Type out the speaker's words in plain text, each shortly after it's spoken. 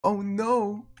Oh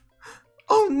no.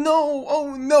 Oh no,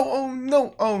 oh no, oh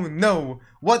no, oh no.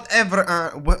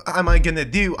 Whatever what am I gonna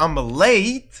do? I'm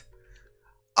late?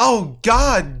 Oh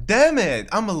god damn it,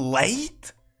 I'm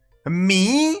late?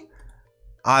 Me?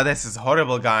 Ah, this is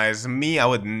horrible, guys. Me, I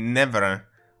would never.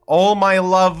 All my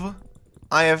love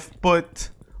I have put,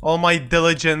 all my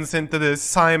diligence into this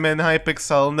Simon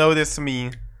Hypixel, notice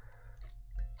me.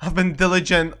 I've been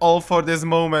diligent all for this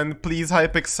moment. Please,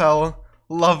 Hypixel,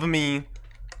 love me.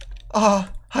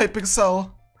 Ah,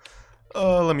 Hypixel.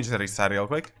 Let me just restart real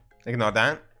quick. Ignore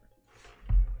that.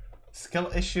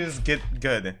 Skill issues get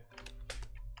good.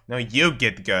 No, you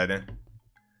get good.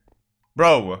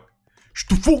 Bro. Shut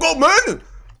the fuck up, man!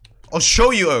 I'll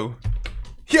show you.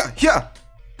 Here, here.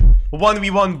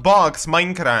 1v1 box,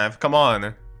 Minecraft. Come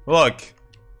on. Look.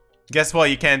 Guess what?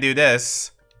 You can't do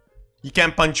this. You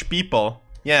can't punch people.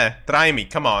 Yeah, try me.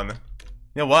 Come on. You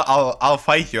know what? I'll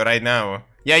fight you right now.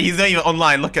 Yeah, he's not even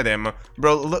online. Look at him.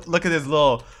 Bro, look at this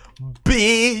little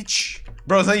bitch.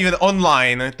 Bro, it's not even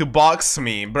online to box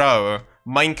me, bro.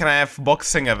 Minecraft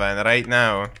boxing event right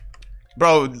now.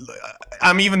 Bro,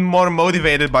 I'm even more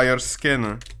motivated by your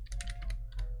skin.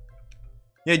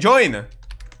 Yeah, join.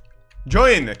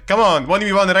 Join. Come on,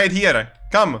 1v1 right here.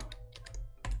 Come.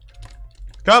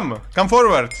 Come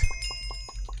forward.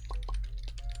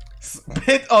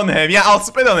 Spit on him. Yeah, I'll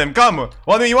spit on him. Come.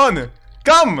 1v1.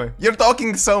 Come. You're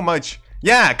talking so much.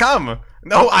 Yeah, come.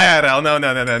 No IRL.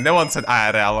 No. No one said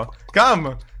IRL.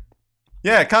 Come.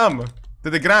 Yeah, come. To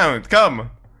the ground.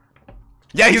 Come.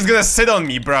 Yeah, he's gonna sit on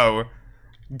me, bro.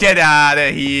 Get out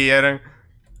of here.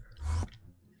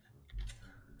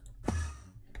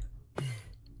 You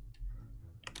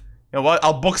know what?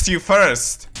 I'll box you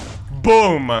first.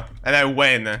 Boom. And I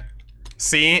win.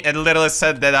 See? It literally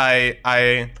said that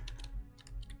I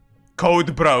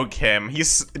code broke him.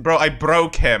 Bro, I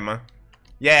broke him.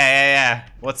 Yeah.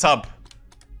 What's up?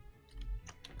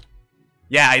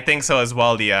 Yeah, I think so as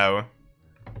well, Dio.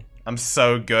 I'm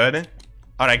so good.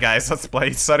 Alright, guys, let's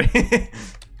play. Sorry.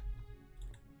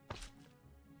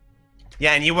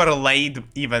 Yeah, and you were late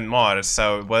even more,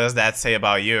 so what does that say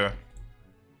about you?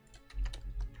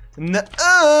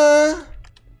 Nuh-uh.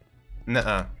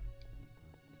 Nuh-uh.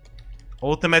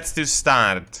 Ultimates to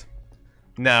start.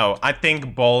 No, I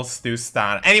think balls to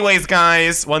start. Anyways,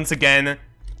 guys, once again...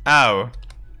 Oh.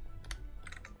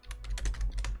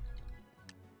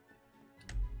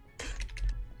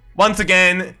 Once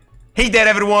again, hey there,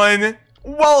 everyone.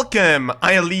 Welcome.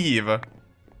 I leave.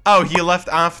 Oh, he left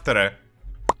after.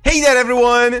 Hey there,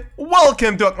 everyone.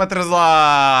 Welcome to Akmatras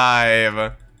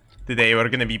Live. Today we're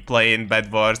gonna be playing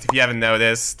Bedwars. If you haven't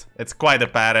noticed, it's quite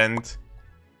apparent.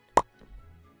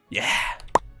 Yeah.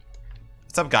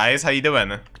 What's up, guys? How you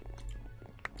doing?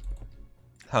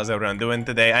 How's everyone doing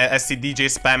today? I see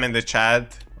DJ spam in the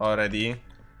chat already.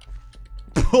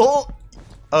 Pull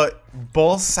a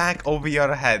ball sack over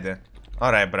your head.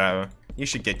 Alright, bro. You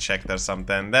should get checked or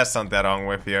something. There's something wrong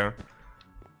with you.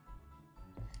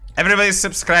 Everybody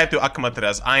subscribe to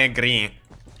Akmatras. I agree.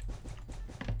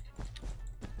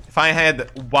 If I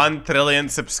had 1 trillion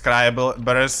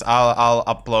subscribers, I'll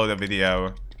upload a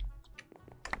video.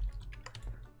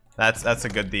 That's a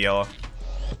good deal.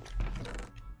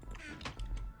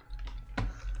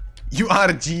 You are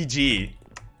GG.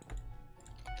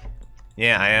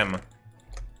 Yeah, I am.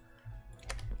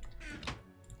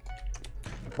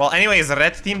 Well, anyways, the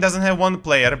red team doesn't have 1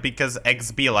 player because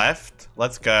XB left.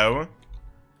 Let's go.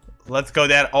 Let's go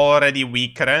there already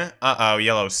weaker. Uh-oh,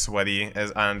 yellow sweaty,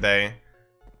 aren't they?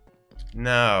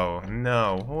 No.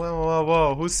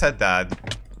 Whoa. Who said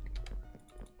that?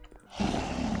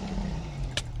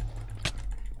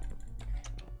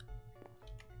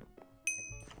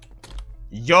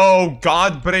 Yo,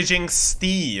 God bridging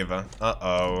Steve.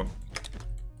 Uh-oh.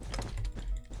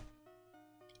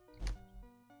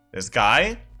 This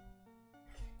guy?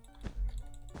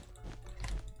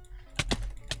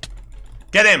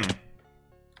 Get him!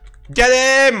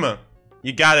 Get him!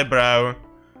 You got it, bro.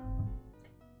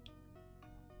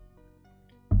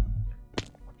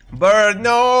 Bird,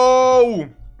 no!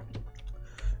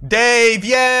 Dave,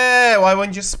 yeah! Why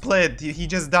wouldn't you split? He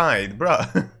just died, bro.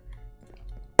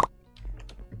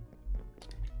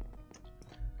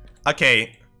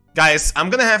 Okay, guys, I'm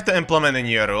gonna have to implement a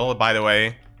new rule, by the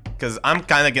way. Because I'm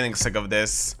kind of getting sick of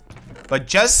this. But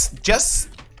just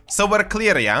so we're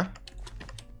clear, yeah?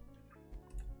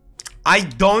 I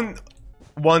don't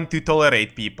want to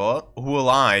tolerate people who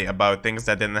lie about things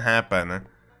that didn't happen.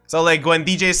 So, like, when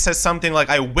DJ says something like,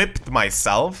 I whipped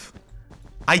myself,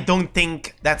 I don't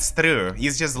think that's true.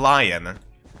 He's just lying.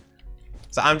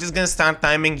 So I'm just gonna start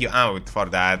timing you out for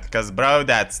that, because bro,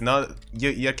 that's not...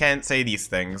 You can't say these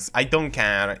things. I don't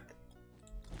care.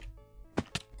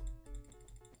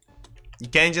 You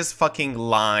can't just fucking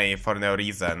lie for no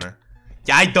reason.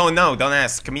 Yeah, I don't know, don't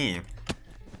ask me.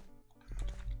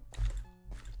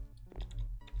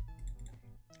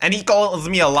 And he calls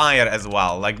me a liar as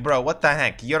well. Like, bro, what the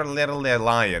heck? You're literally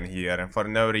lying here for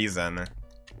no reason.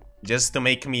 Just to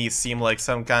make me seem like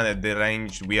some kind of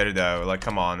deranged weirdo. Like,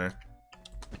 come on.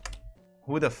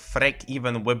 Who the frick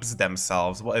even whips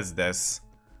themselves? What is this?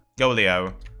 Go,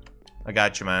 Leo. I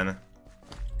got you, man.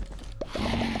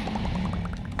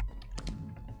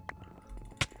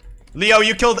 Leo,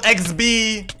 you killed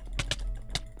XB!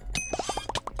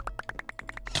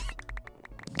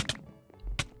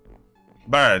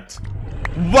 Bert.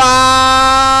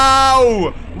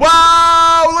 Wow!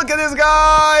 Wow! Look at this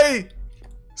guy!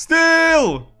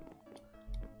 Still!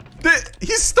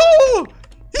 He stole!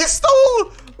 He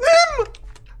stole him!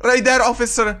 Right there,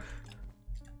 officer.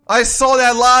 I saw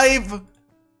that live.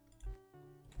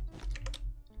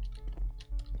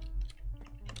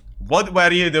 What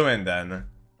were you doing then?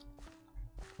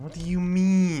 What do you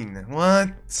mean?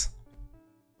 What?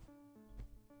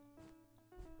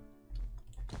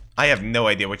 I have no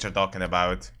idea what you're talking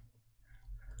about.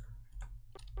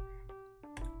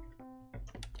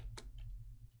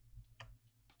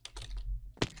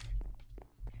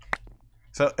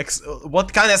 So,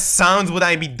 what kind of sounds would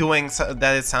I be doing so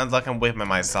that it sounds like I'm whipping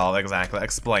myself? Exactly,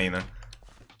 explain.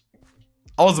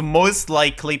 I was most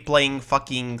likely playing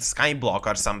fucking Skyblock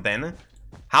or something.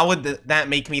 How would that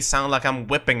make me sound like I'm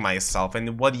whipping myself?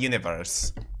 In what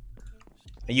universe?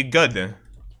 Are you good?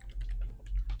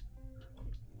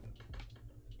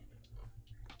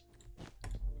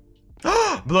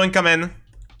 Blue incoming.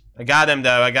 I got him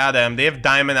though, I got him. They have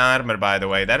diamond armor, by the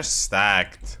way. They're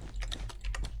stacked.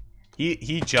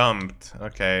 He jumped.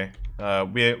 Okay.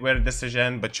 We're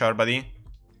decision, but sure, buddy.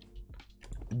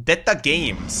 Detta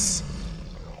Games.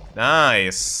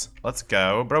 Nice. Let's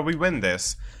go. Bro, we win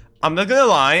this. I'm not gonna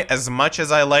lie, as much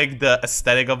as I like the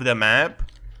aesthetic of the map,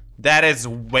 that is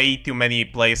way too many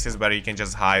places where you can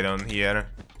just hide on here.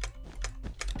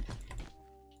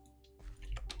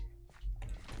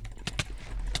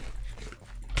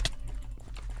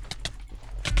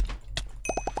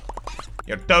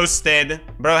 You're toasted.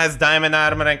 Bro has diamond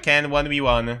armor and can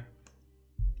 1v1.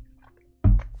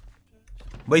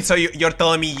 Wait, so you're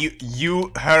telling me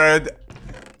you heard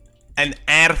an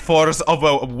air force of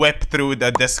a whip through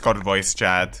the Discord voice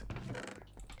chat?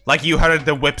 Like you heard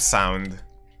the whip sound.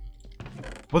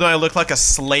 What, do I look like a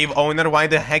slave owner? Why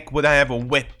the heck would I have a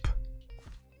whip?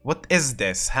 What is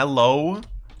this? Hello?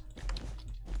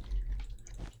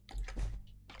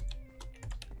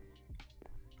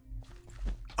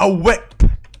 A whip!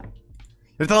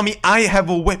 You're telling me I have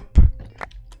a whip?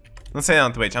 Don't say that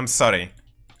on Twitch, I'm sorry.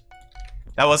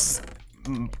 That was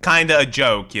kinda a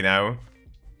joke, you know?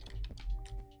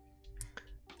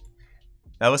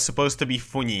 That was supposed to be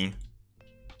funny.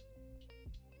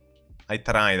 I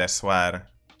tried, I swear.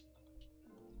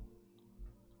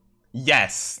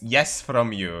 Yes, yes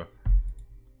from you.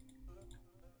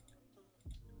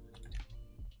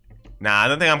 Nah, I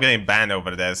don't think I'm getting banned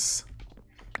over this.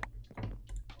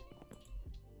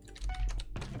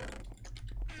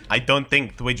 I don't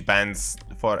think Twitch bans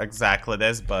for exactly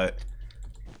this, but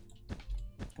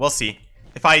we'll see.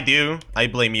 If I do, I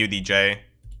blame you, DJ.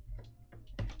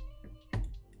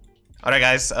 Alright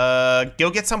guys, go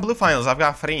get some blue finals, I've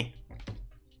got 3.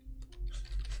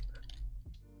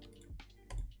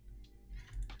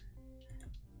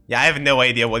 Yeah, I have no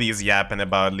idea what he's yapping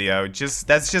about, Leo.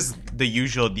 That's just the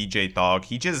usual DJ talk.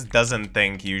 He just doesn't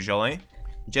think usually.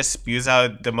 He just spews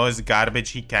out the most garbage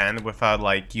he can without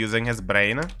like using his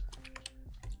brain.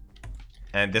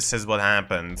 And this is what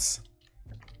happens.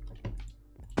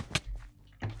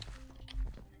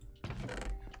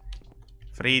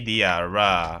 Free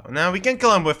DR. No, we can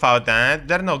kill him without that.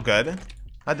 They're no good.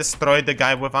 I destroyed the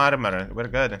guy with armor. We're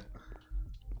good.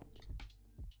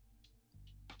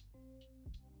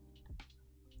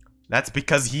 That's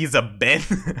because he's a bin.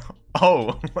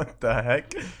 Oh, what the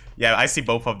heck? Yeah, I see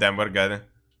both of them. We're good.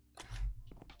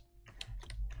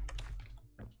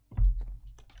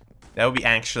 That would be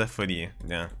actually funny.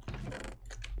 Yeah.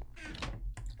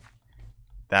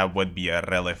 That would be a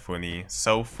really funny.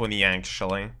 So funny,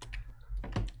 actually.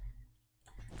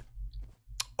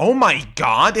 Oh my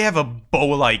god, they have a bow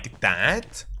like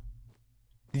that?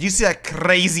 Did you see that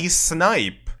crazy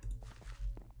snipe?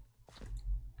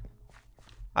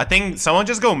 I think someone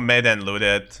just go mid and loot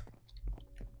it.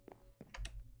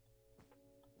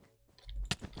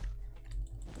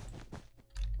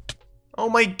 Oh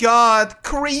my god,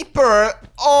 creeper!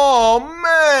 Oh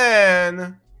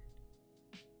man!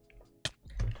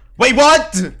 Wait,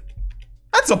 what?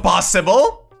 That's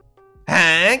impossible!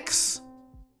 Hanks?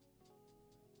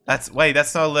 That's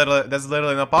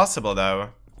literally not possible though.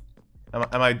 Am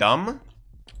I dumb?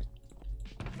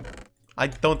 I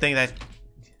don't think that...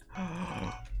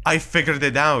 I figured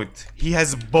it out. He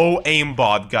has bow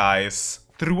aimbot, guys.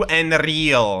 True and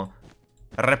real.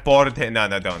 Report it. No,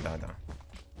 don't.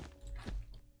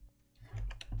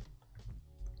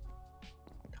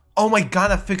 Oh my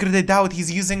god, I figured it out.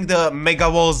 He's using the Mega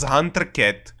Walls Hunter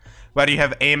kit, where you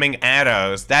have aiming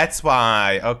arrows. That's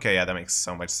why. Okay, yeah, that makes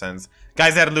so much sense.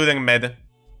 Guys, they're looting mid.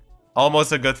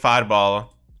 Almost a good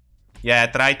fireball. Yeah,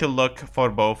 try to look for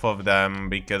both of them,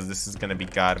 because this is gonna be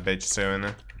garbage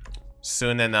soon.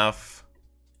 Soon enough.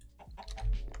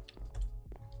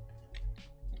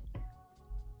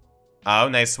 Oh,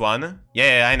 nice one.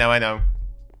 Yeah, I know.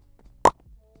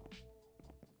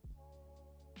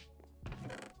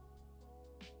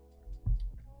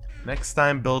 Next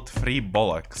time, build 3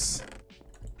 bullocks.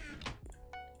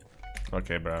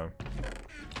 Okay, bro.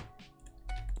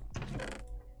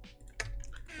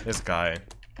 This guy.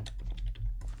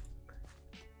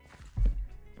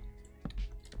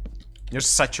 You're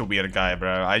such a weird guy,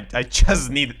 bro. I just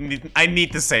I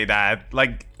need to say that.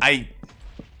 Like,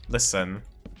 listen.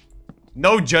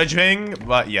 No judging,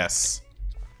 but yes.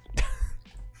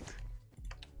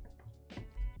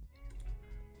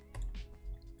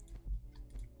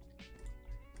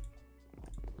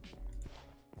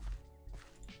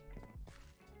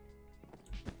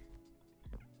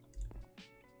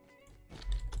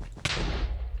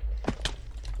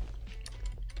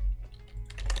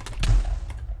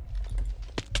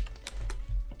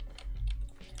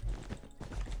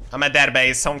 I'm at their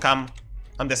base, don't come.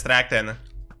 I'm distracting.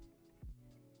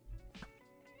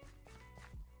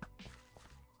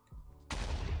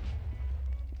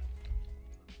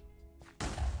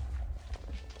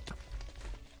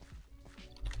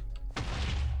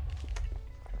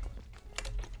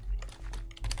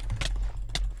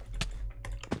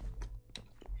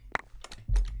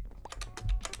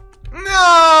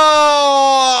 No!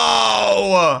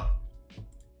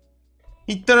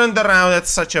 He turned around at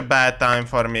such a bad time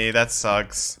for me. That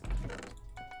sucks.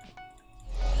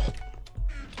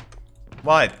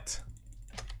 What?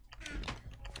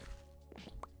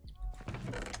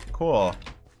 Cool.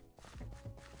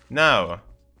 No.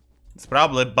 It's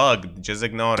probably bugged. Just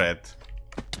ignore it.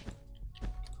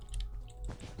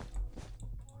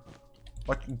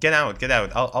 What? Get out. Get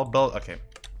out. I'll build. Okay.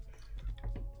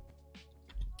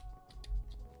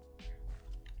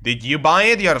 Did you buy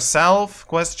it yourself?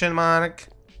 Question mark.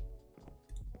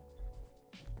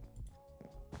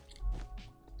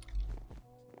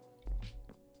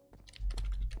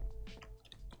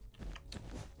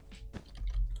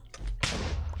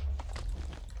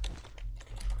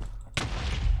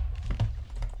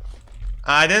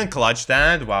 I didn't clutch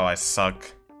that. Wow, I suck.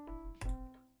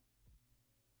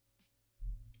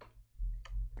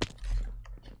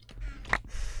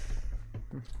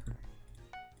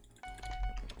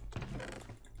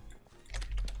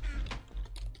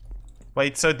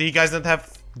 Wait, so do you guys not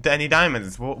have any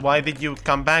diamonds? Why did you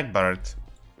come back, Bert?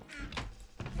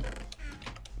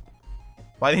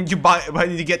 Why didn't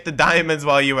you get the diamonds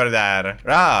while you were there?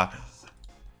 Rah!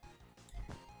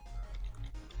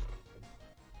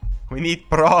 We need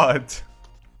prod.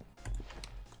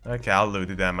 Okay, I'll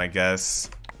loot them, I guess.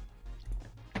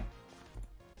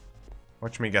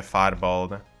 Watch me get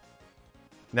fireballed.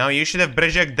 No, you should have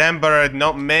bridged them, Bird,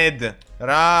 not mid.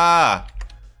 Rah!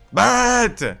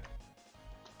 Bird!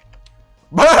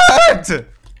 Bird!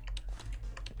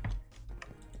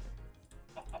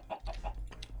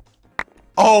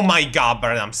 Oh my god,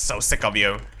 Bird, I'm so sick of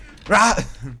you. Rah!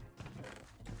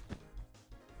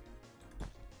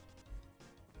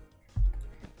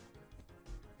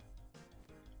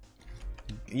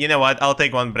 You know what? I'll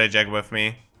take one bridge egg with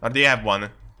me. Or do you have one?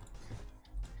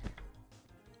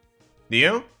 Do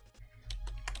you?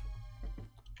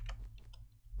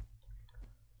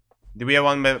 Do we have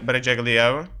one bridge egg,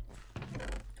 Leo?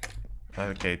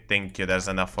 Okay, thank you. There's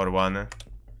enough for one.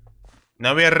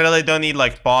 Now we really don't need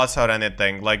like boss or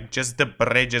anything. Like just the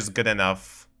bridge is good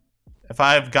enough. If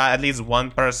I've got at least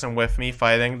one person with me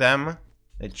fighting them,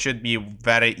 it should be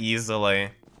very easily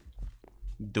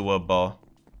doable.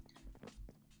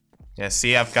 Yeah,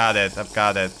 see, I've got it. I've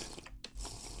got it.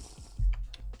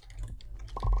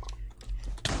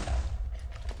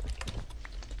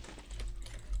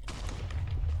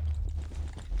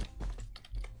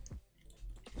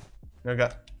 Okay.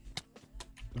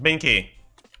 Binky.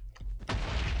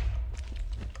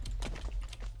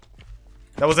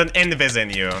 There was an invis in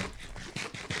you.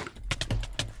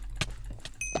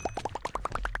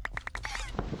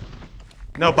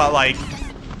 No, but like,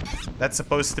 that's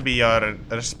supposed to be your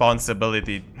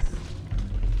responsibility.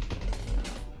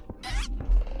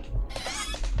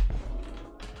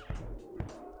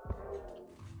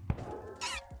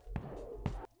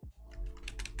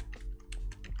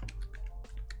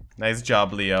 Nice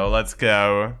job, Leo. Let's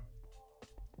go.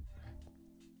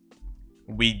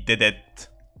 We did it.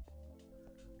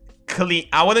 Clean.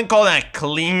 I wouldn't call that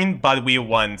clean, but we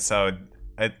won, so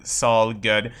it's all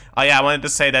good. Oh yeah, I wanted to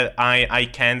say that I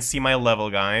can't see my level,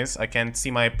 guys. I can't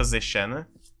see my position.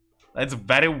 That's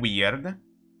very weird.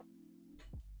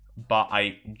 But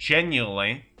I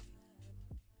genuinely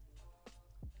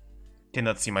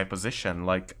cannot see my position.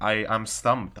 Like, I'm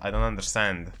stumped. I don't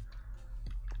understand.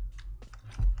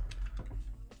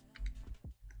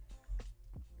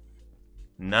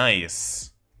 Nice.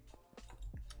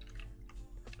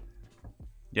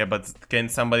 Yeah, but can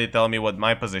somebody tell me what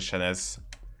my position is?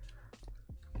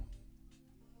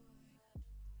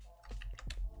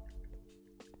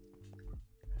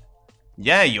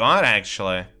 Yeah, you are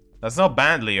actually. That's not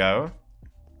bad, Leo.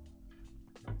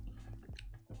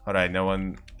 Alright, no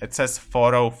one... It says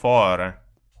 404.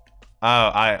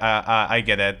 Oh, I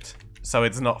get it. So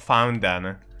it's not found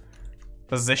then.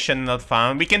 Position not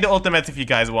found. We can do ultimates if you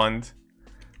guys want.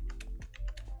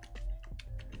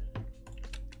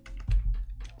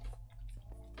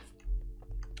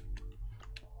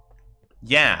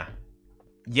 Yeah.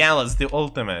 Yeah, let's do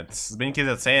ultimates. Binky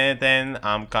doesn't say anything.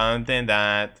 I'm counting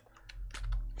that.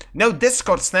 No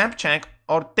Discord, Snapchat,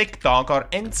 or TikTok, or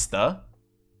Insta.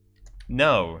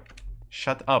 No.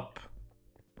 Shut up.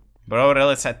 Bro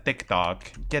really said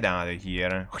TikTok. Get out of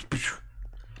here.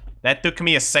 That took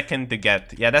me a second to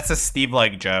get. Yeah, that's a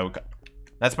Steve-like joke.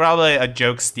 That's probably a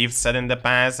joke Steve said in the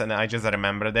past, and I just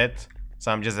remembered it.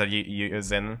 So I'm just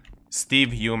using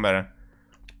Steve humor.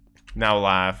 Now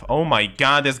laugh. Oh my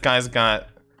god, this guy's got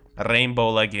rainbow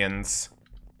leggings.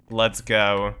 Let's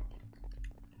go.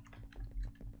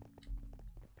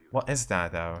 What is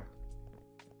that though?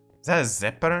 Is that a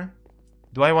zipper?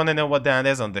 Do I want to know what that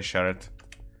is on the shirt?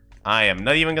 I am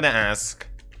not even gonna ask.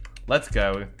 Let's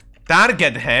go.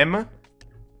 Target him.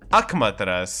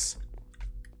 Akmatras.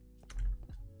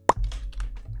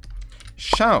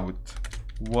 Shout.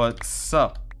 What's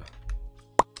up?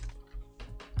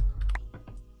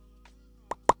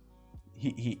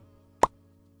 He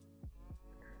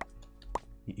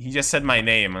just said my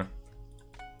name.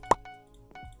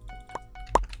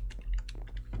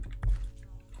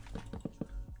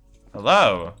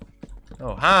 Hello.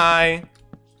 Oh, hi.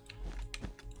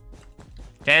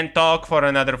 Can't talk for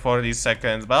another 40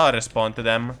 seconds, but I'll respond to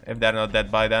them if they're not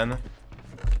dead by then.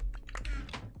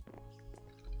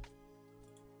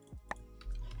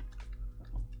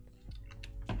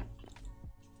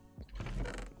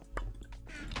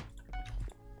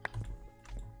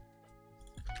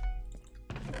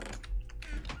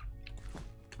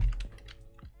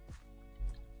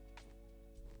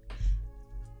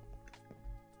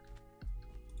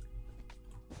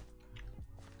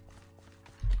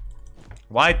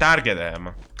 Why target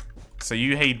him? So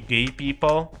you hate gay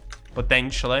people?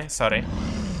 Potentially, sorry.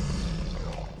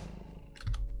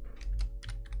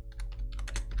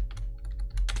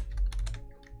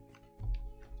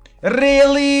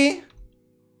 Really?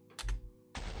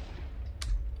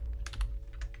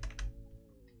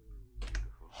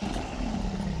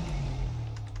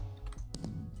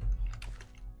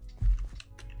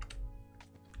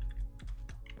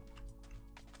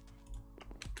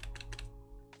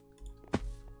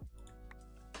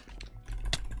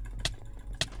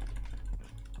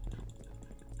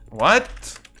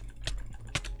 What?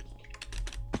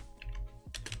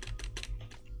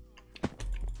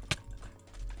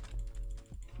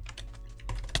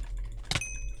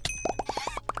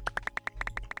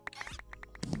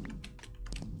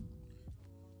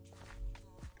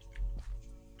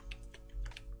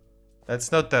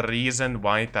 That's not the reason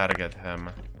why target him.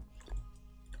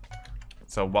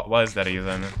 So what was the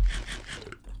reason?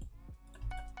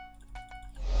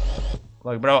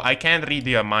 Look, bro, I can't read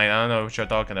your mind. I don't know what you're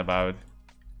talking about.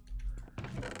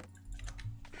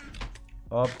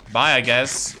 Oh, bye, I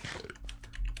guess.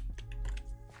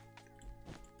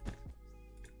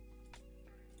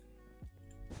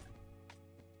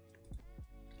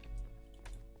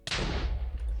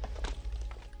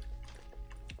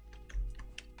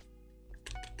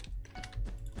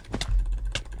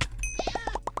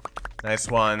 Nice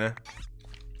one.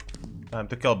 Time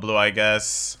to kill blue, I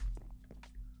guess.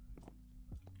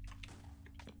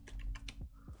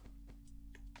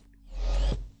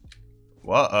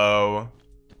 Whoa-oh.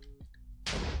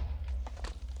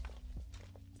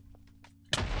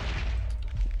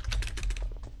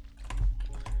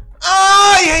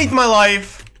 hate my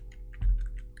life!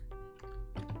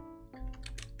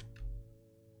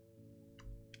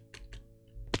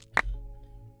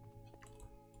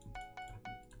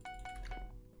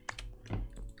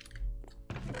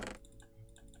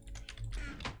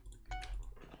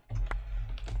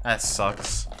 That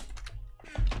sucks.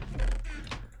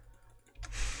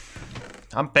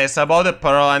 I'm pissed about the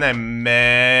pearl and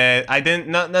I didn't,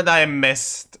 not that I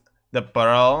missed the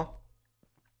pearl.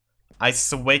 I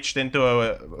switched into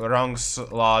a wrong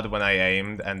slot when I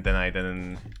aimed and then I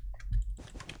didn't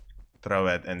throw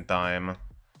it in time.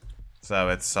 So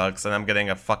it sucks and I'm getting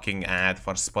a fucking ad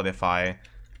for Spotify.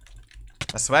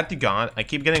 I swear to God, I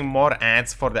keep getting more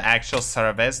ads for the actual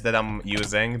service that I'm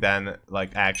using than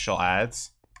like actual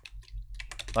ads.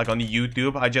 Like on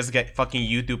YouTube, I just get fucking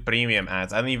YouTube premium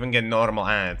ads. I don't even get normal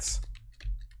ads.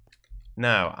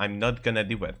 No, I'm not gonna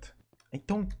do it. I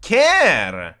don't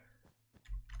care!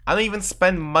 I don't even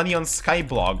spend money on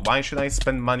Skyblock. Why should I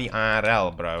spend money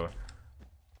IRL, bro?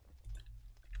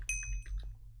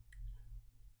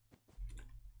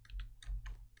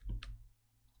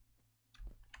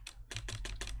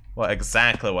 Well,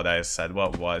 exactly what I said.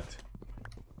 What?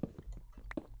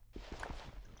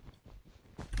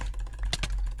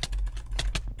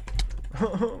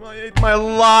 I hate my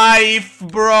life,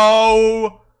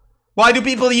 bro. Why do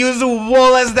people use a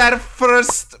wall as their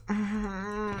first?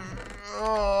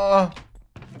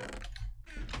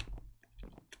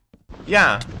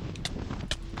 Yeah.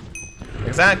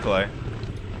 Exactly.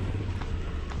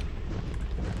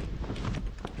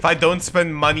 If I don't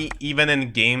spend money even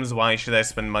in games, why should I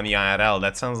spend money IRL?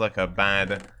 That sounds like a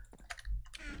bad...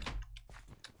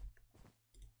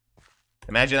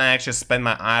 Imagine I actually spent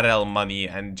my IRL money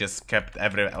and just kept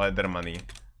every other money.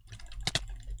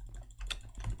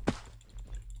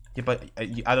 Yeah, but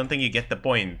I don't think you get the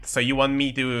point. So you want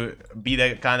me to be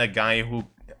the kind of guy who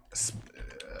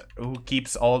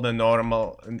keeps all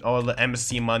the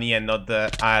MC money and not the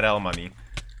IRL money?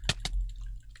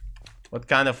 What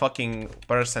kind of fucking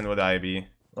person would I be?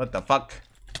 What the fuck?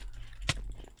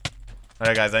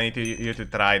 Alright guys, I need you to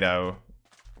try though.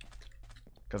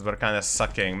 Because we're kind of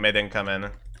sucking. Mid incoming.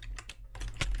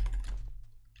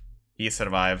 He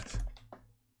survived.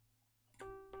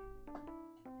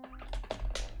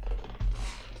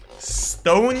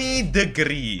 Stony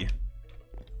Degree.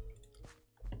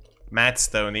 Matt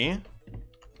Stoney.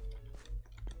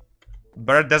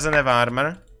 Bird doesn't have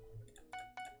armor.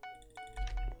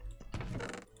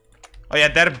 Oh yeah,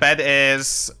 their bed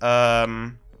is I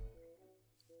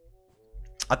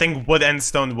think wood and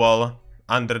stone wall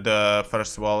under the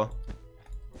first wall.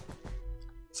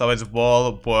 So it's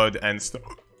wall, wood, and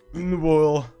stone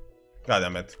wall. God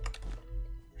damn it.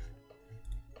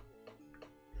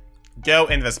 Go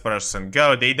in this person.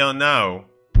 Go, they don't know.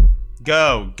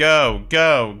 Go, go,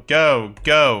 go, go,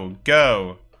 go,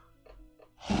 go.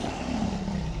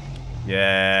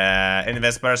 Yeah,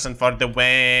 invest person for the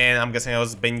win. I'm guessing it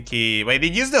was Binky. Wait,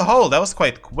 did you use the hole? That was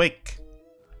quite quick.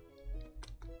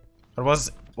 Or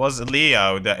was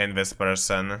Leo the invest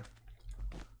person?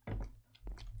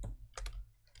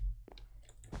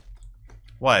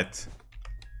 What?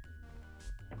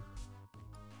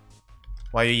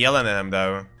 Why are you yelling at him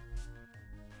though?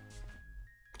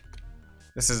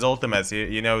 This is ultimates.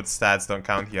 You know stats don't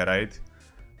count here, right?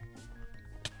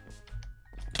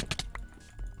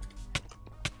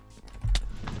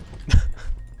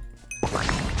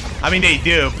 I mean, they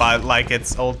do, but like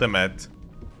it's ultimate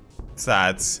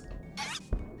stats.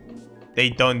 They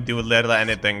don't do literally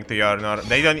anything to your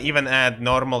they don't even add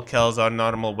normal kills or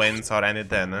normal wins or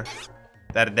anything.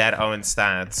 They're their own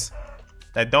stats.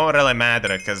 That don't really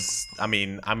matter, cause I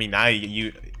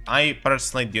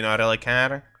personally do not really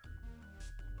care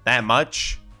that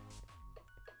much.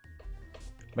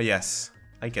 But yes,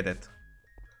 I get it.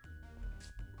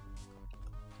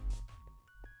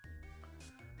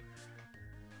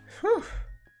 Whew.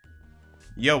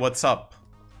 Yo, what's up?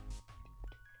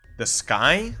 The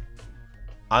sky?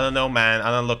 I don't know, man.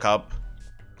 I don't look up.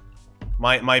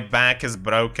 My back is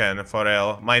broken, for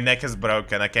real. My neck is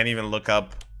broken. I can't even look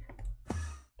up.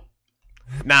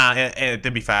 Nah,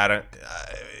 to be fair.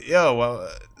 Yo, well,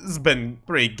 it's been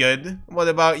pretty good. What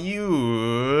about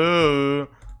you?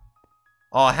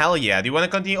 Oh, hell yeah. Do you want to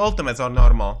continue ultimates or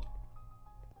normal?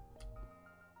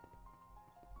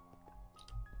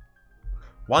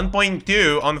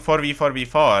 1.2 on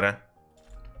 4v4v4.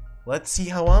 Let's see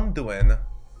how I'm doing.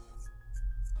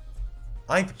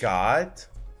 I've got...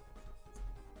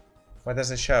 What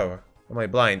does it show? Am I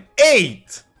blind?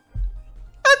 8!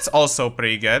 That's also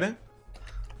pretty good.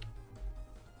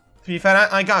 To be fair,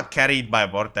 I got carried by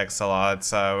Vortex a lot,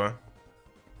 so...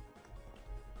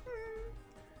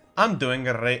 I'm doing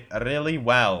really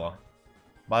well.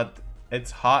 But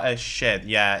it's hot as shit.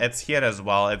 Yeah, it's here as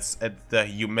well. It's the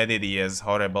humidity is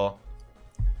horrible.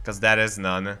 Because there is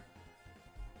none.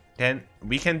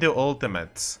 We can do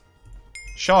ultimates.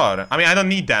 Sure. I mean, I don't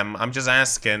need them. I'm just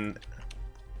asking.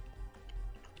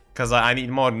 Because I need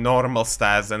more normal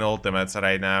stats than ultimates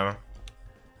right now.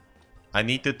 I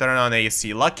need to turn on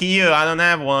AC. Lucky you, I don't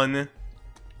have one.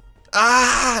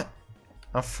 Ah!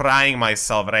 I'm frying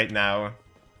myself right now.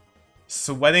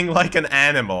 Sweating like an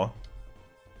animal.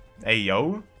 Hey,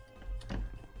 yo.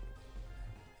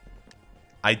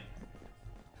 I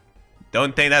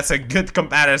don't think that's a good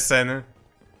comparison.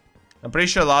 I'm pretty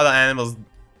sure a lot of animals...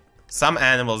 Some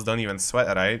animals don't even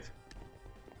sweat, right?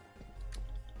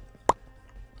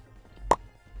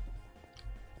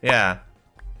 Yeah.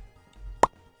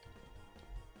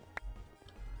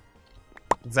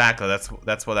 Exactly,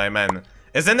 that's what I meant.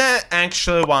 Isn't that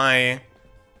actually why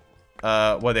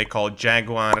what they call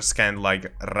jaguars can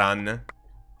like run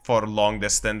for long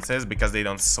distances? Because they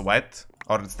don't sweat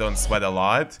or don't sweat a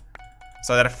lot.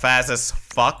 So they're fast as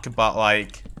fuck, but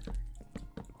like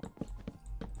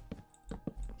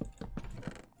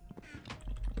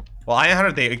well, I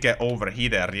heard they get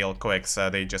overheated real quick, so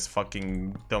they just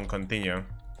fucking don't continue.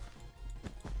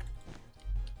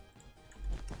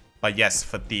 But yes,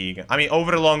 fatigue. I mean,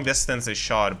 over long distance is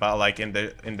short, but like in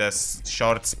the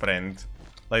short sprint,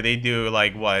 like they do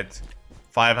like what,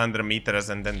 500 meters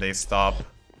and then they stop.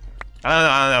 I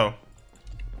don't know.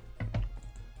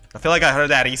 I feel like I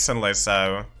heard that recently,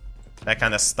 so that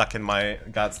kind of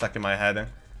got stuck in my head.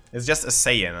 It's just a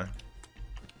saying.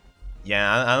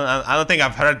 Yeah, I don't think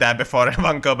I've heard that before,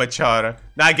 Ivanko, but sure.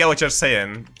 No, I get what you're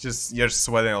saying. Just you're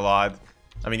sweating a lot.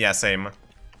 I mean, yeah, same.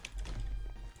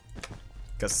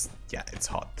 Because, yeah, it's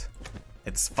hot.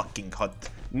 It's fucking hot.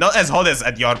 Not as hot as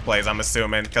at your place, I'm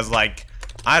assuming. Because, like,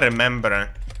 I remember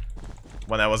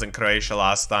when I was in Croatia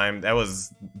last time, I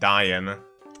was dying.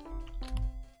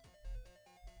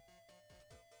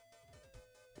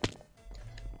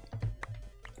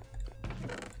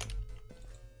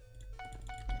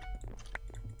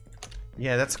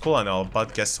 Yeah, that's cool and all,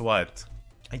 but guess what?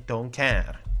 I don't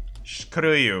care.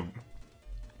 Screw you.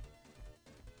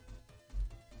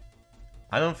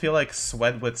 I don't feel like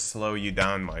sweat would slow you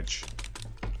down much.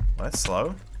 What?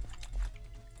 Slow?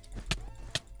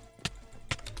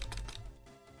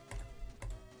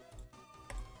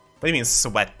 What do you mean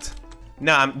sweat?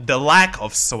 No, the lack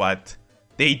of sweat.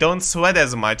 They don't sweat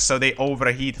as much, so they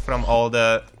overheat from all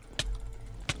the...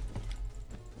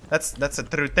 That's a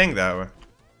true thing, though.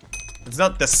 It's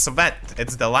not the sweat,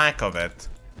 it's the lack of it.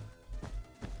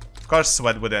 Of course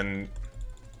sweat wouldn't...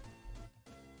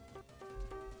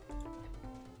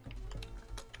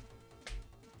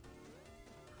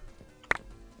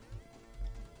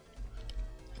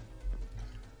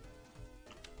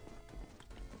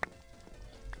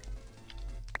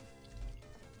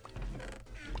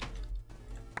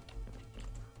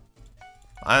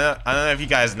 I don't know if you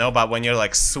guys know, but when you're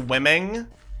like swimming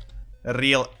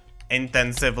real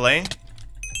intensively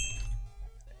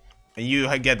and you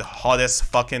get hot as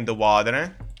fuck in the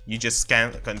water, you just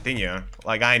can't continue.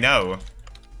 Like, I know,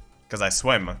 because I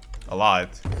swim a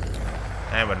lot.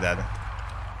 And we're dead.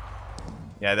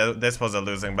 Yeah, this was a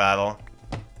losing battle.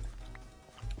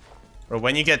 But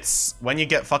when you get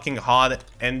fucking hot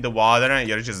in the water,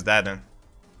 you're just dead.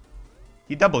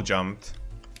 He double jumped.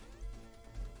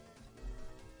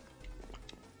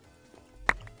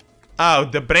 Oh,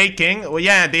 the breaking? Well,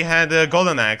 yeah, they had a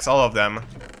golden axe, all of them.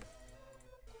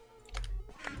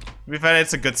 To be fair,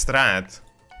 it's a good strat.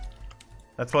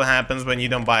 That's what happens when you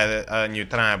don't buy a new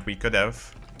trap. We could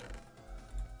have.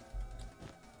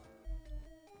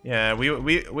 Yeah, we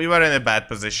were in a bad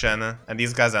position, and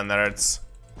these guys are nerds.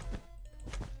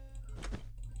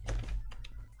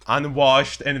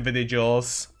 Unwashed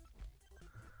individuals.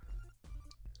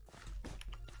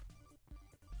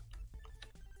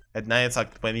 At night it's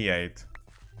like 28.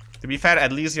 To be fair,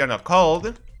 at least you're not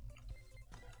cold.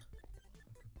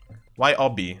 Why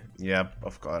Obi? Yep,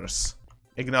 of course.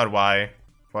 Ignore Y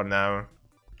for now.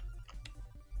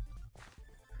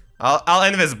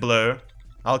 I'll invis blue.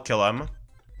 I'll kill him.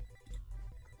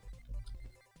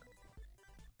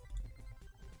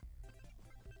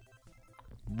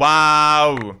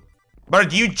 Wow!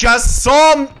 But you just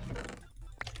saw...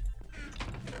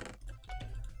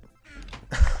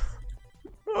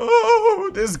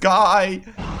 Oh, this guy!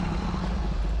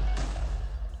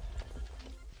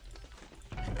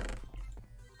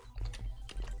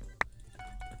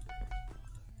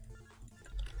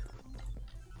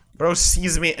 Bro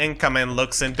sees me incoming,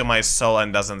 looks into my soul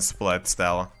and doesn't split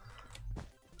still.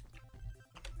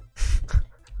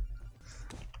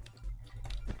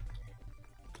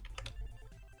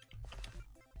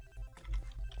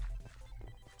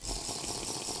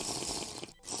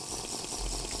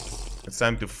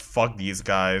 time to fuck these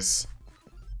guys.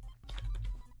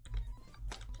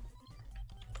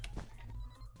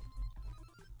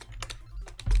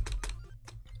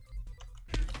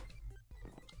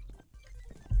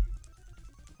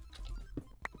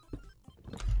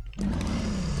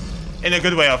 In a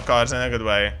good way, of course, in a good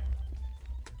way.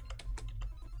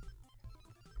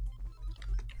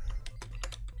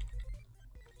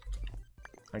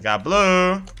 I got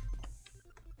blue.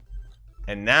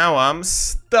 And now I'm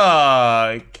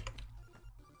stuck.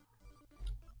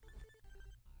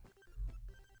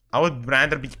 I would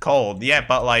rather be cold. Yeah,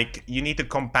 but like, you need to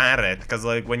compare it. Because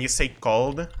like, when you say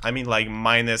cold, I mean like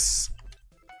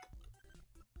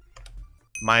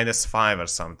 -5 or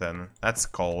something. That's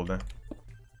cold.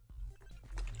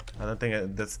 I don't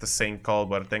think that's the same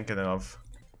cold we're thinking of.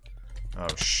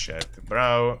 Oh shit,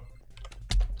 bro.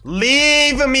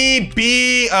 Leave me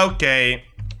be! Okay.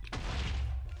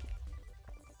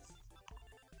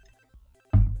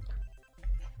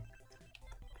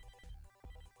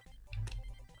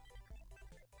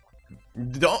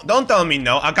 Don't tell me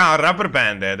no. I got rubber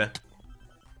banded.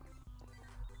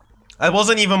 That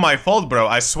wasn't even my fault, bro.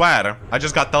 I swear. I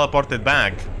just got teleported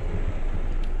back.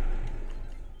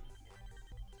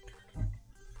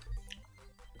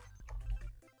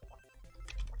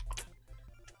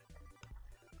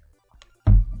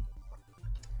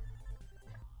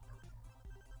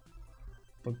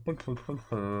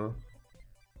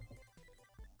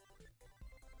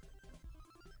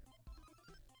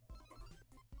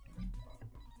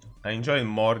 I enjoy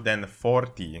more than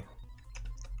 40.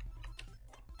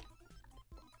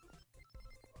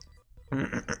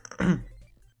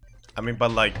 I mean,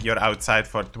 but like, you're outside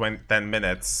for 10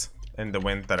 minutes in the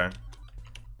winter.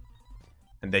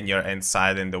 And then you're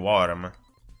inside in the warm.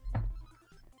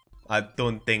 I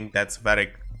don't think that's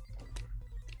very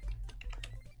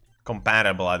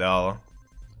comparable at all.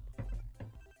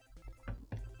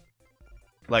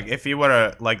 Like, if you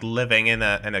were like living in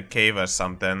a cave or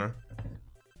something,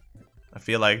 I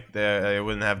feel like they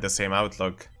wouldn't have the same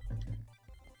outlook.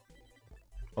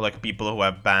 Or like people who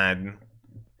have bad,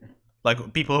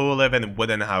 like people who live in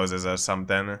wooden houses or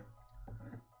something.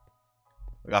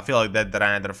 Like, I feel like they'd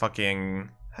rather fucking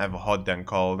have hot than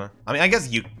cold. I mean, I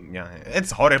guess you, yeah,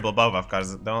 it's horrible both, of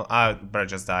course. Don't, bro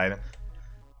just died.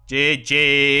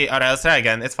 GG, or else try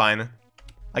again, it's fine.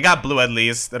 I got blue at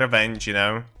least, revenge, you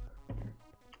know.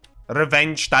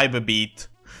 Revenge type of beat.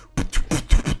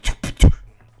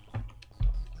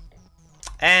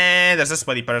 And there's a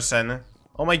sweaty person.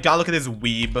 Oh my god, look at this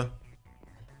weeb.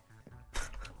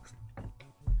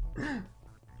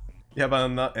 Yeah, but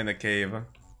I'm not in a cave.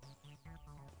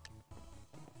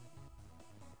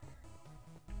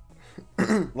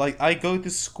 Like, I go to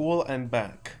school and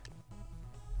back.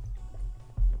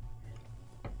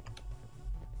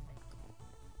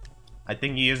 I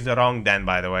think you used the wrong Dan,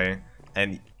 by the way.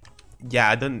 And yeah,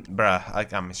 I don't,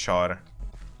 bruh, I'm sure.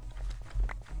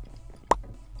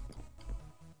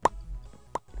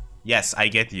 Yes, I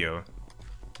get you.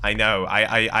 I know,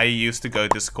 I used to go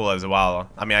to school as well.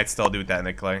 I mean, I still do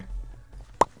technically.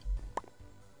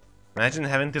 Imagine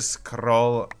having to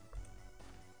scroll...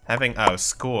 oh,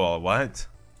 school, what?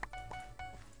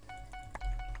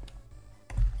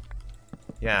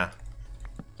 Yeah.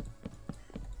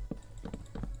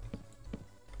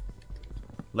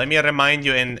 Let me remind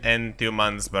you in 2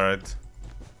 months, Bird.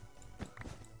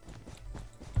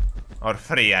 Or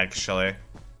 3, actually.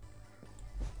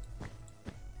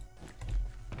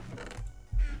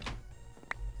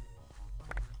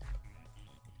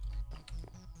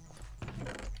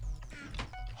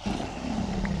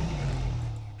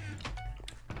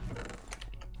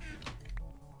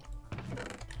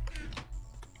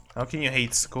 How can you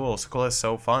hate school? School is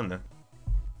so fun.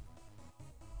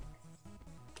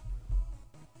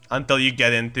 Until you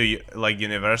get into, like,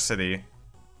 university.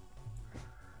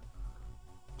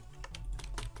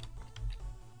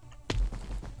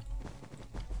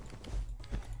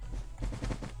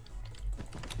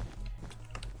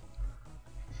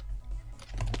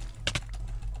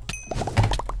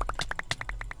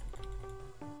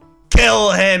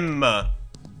 Kill him!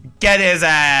 Get his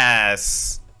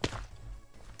ass!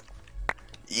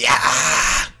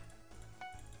 Yeah!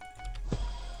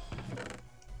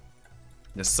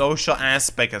 The social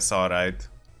aspect is alright.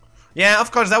 Yeah,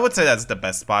 of course, I would say that's the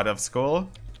best part of school.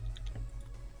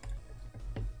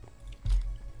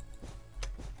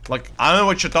 Like, I don't know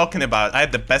what you're talking about. I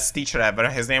had the best teacher ever.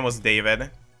 His name was David.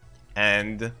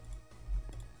 And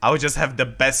I would just have the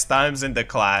best times in the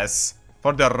class.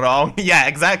 For the wrong... Yeah,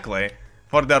 exactly.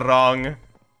 For the wrong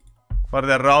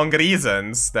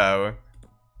reasons, though.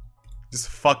 Just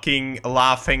fucking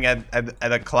laughing at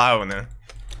a clown.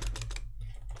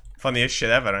 Funniest shit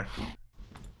ever.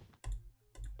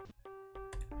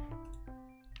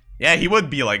 Yeah, he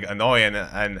would be like annoying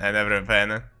and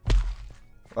everything.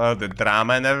 Oh, the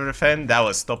drama and everything, that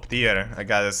was top tier, I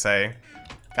gotta say.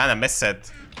 Kinda miss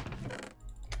it.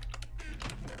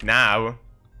 Now.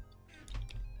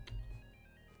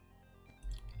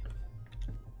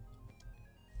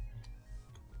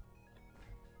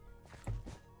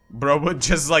 Bro would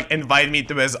just like invite me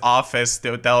to his office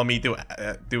to tell me to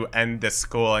end the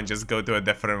school and just go to a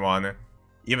different one.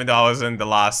 Even though I was in the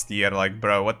last year, like,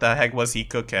 bro, what the heck was he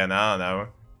cooking? I don't know.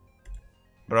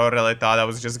 Bro really thought I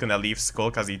was just gonna leave school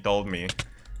because he told me.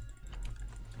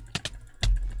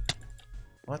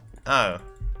 What? Oh.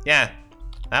 Yeah.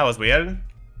 That was weird.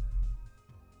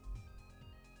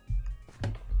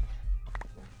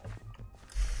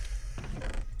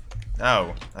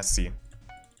 Oh, I see.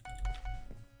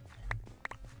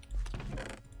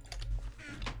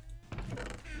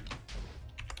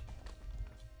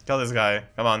 Kill this guy.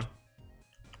 Come on.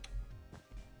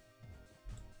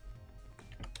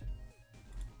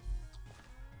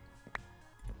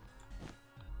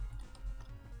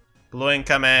 Blue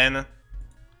incoming.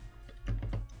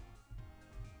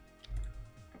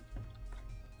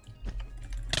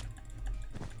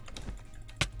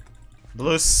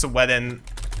 Blue sweating.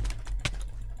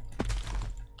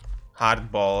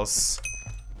 Hard balls.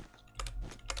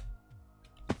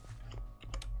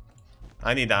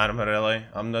 I need armor, really.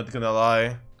 I'm not gonna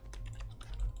lie.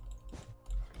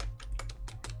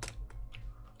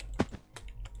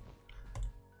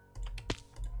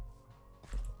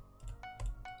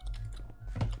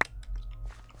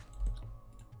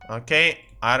 Okay,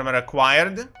 armor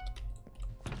acquired.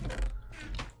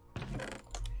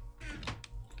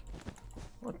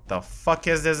 What the fuck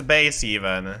is this base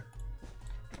even?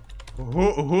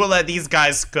 Who let these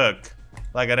guys cook?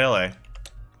 Like, really?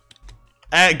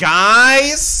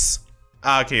 Guys!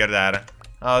 Okay, you're dead.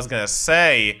 I was gonna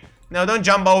say. No, don't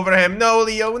jump over him. No,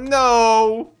 Leo,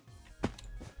 no!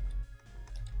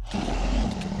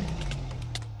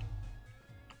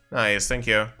 Nice, thank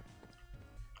you.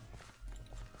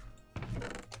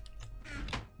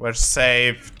 We're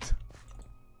saved.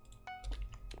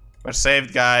 We're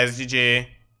saved, guys. GG.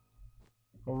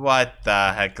 What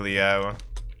the heck, Leo?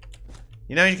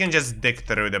 You know you can just dig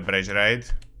through the bridge,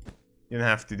 right? You don't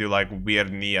have to do like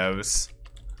weird neos.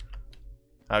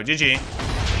 Oh, GG.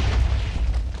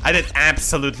 I did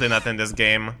absolutely nothing in this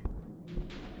game.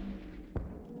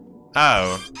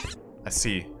 Oh, I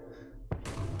see.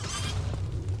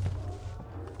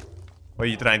 What are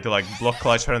you trying to like block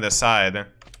clutch from the side? Oh,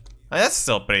 that's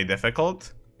still pretty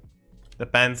difficult.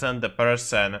 Depends on the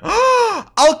person.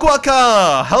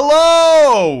 Alquaka!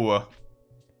 Hello!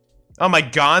 Oh my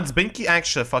god, Binky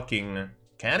actually fucking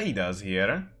carried us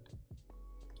here.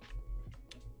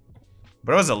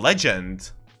 Bro's a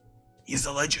legend. He's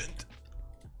a legend.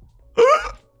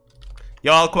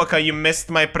 Yo, Alquaka, you missed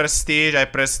my prestige. I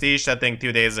prestiged that thing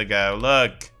 2 days ago.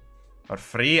 Look. For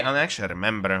free? I don't actually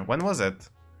remember. When was it?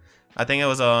 I think it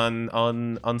was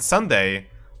on Sunday.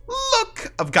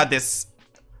 Look! I've got this.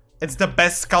 It's the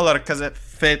best color because it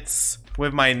fits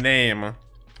with my name.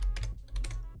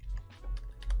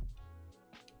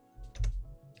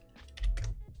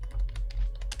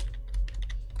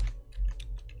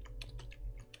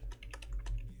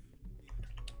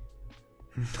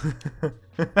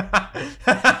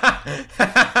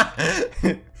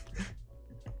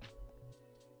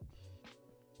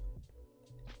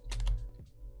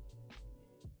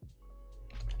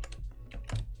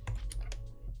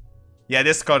 Yeah,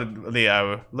 Discord,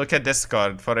 Leo. Look at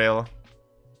Discord, for real.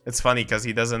 It's funny because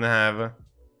he doesn't have...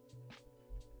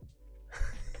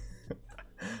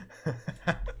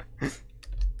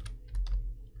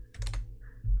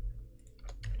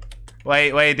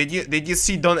 Wait, did you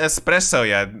see Don Espresso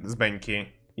yet, Zbenki?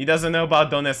 He doesn't know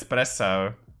about Don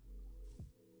Espresso.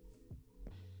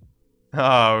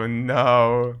 Oh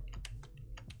no.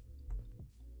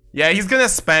 Yeah, he's gonna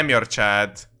spam your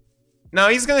chat. No,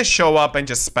 he's gonna show up and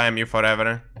just spam you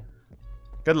forever.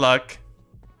 Good luck.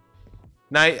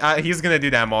 Nah, he's gonna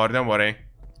do that more, don't worry.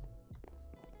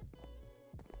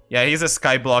 Yeah, he's a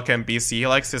Skyblock NPC, he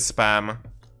likes to spam.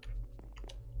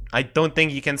 I don't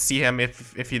think you can see him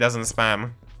if he doesn't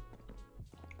spam.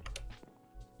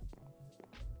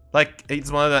 Like, it's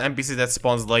one of the NPCs that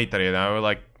spawns later, you know,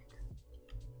 like...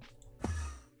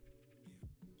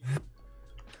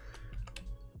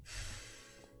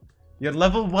 You're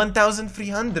level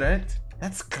 1300?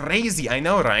 That's crazy, I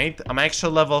know, right? I'm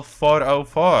actually level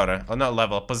 404. Oh, not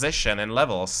level, position in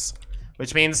levels.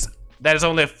 Which means there's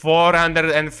only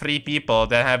 403 people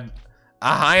that have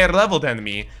a higher level than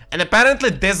me. And apparently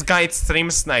this guy stream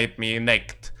sniped me,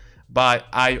 nicked. But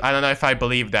I don't know if I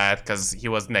believe that, because he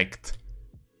was nicked.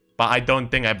 But I don't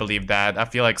think I believe that. I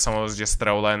feel like someone was just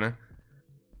trolling.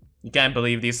 You can't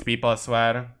believe these people, I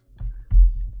swear.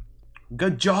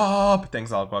 Good job!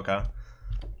 Thanks, Alquaka.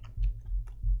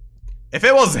 If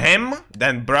it was him,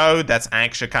 then bro, that's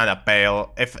actually kind of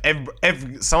pale. If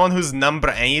someone who's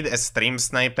number 8 is stream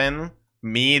sniping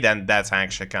me, then that's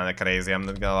actually kind of crazy, I'm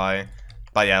not gonna lie.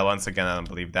 But yeah, once again, I don't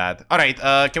believe that. Alright,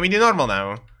 can we do normal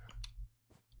now?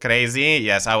 Crazy?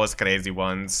 Yes, I was crazy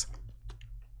once.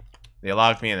 They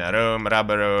locked me in a room,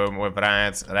 rubber room, with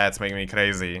rats. Rats make me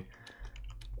crazy.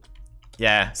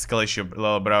 Yeah, skill issue,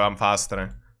 little bro, I'm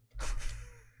faster.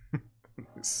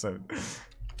 So...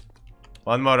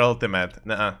 One more ultimate.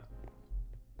 Nuh-uh.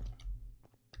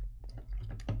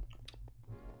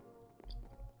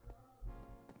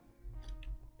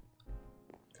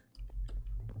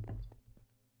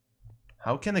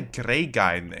 How can a gray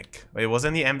guy nick? Wait,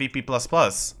 wasn't he MVP++?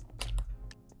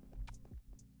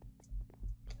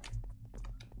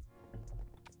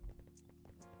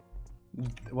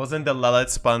 Wasn't the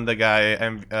Lilith Spun the guy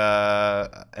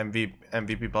MVP++?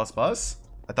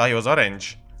 I thought he was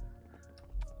orange.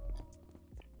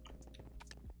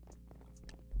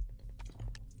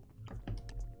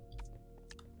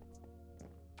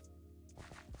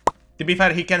 To be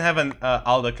fair, he can have an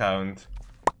alt account.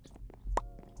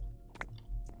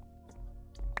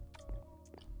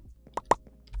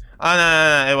 Oh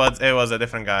no, it was a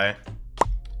different guy.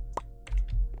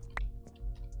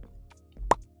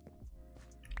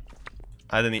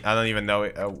 I don't even know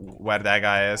where that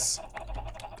guy is.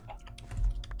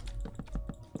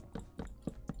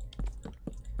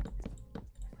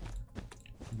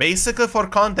 Basically, for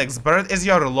context, Bird is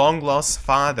your long lost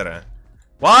father.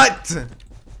 What?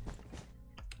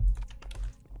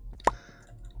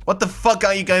 What the fuck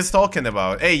are you guys talking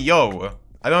about? Hey, yo.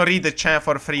 I don't read the chat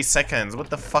for 3 seconds.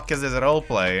 What the fuck is this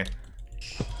roleplay?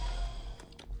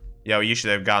 Yo, you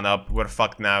should have gone up. We're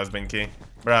fucked now, Spinky.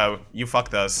 Bro, you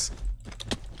fucked us.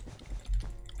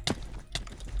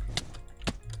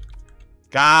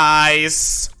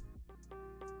 Guys!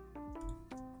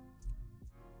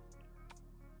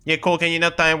 Yeah, cool. Can you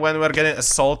not time when we're getting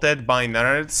assaulted by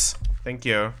nerds? Thank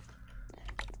you.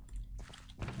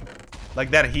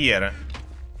 Like, they're here.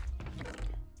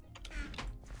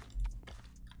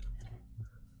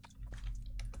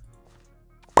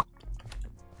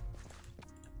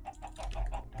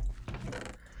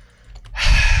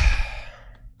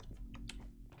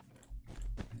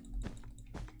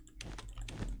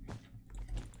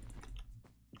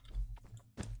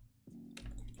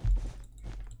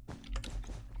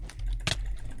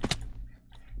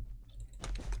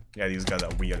 Yeah, these guys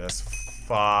are weird as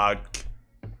fuck.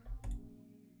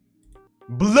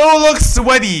 Blue looks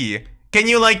sweaty! Can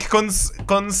you, like,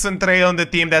 concentrate on the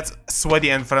team that's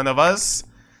sweaty in front of us?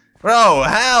 Bro,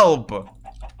 help!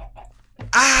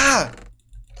 Ah!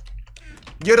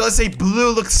 You're gonna say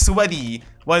blue looks sweaty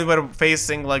when we're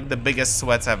facing, like, the biggest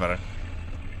sweats ever.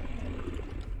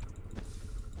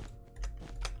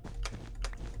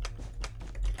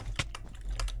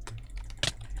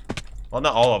 Well,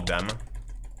 not all of them.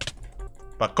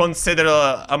 But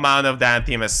considerable amount of that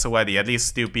team is sweaty, at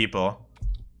least 2 people.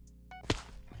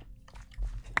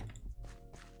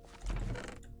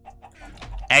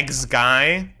 X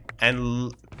guy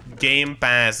and Game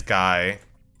Pass guy.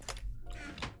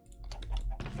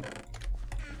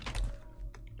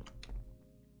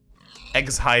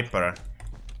 X Hyper.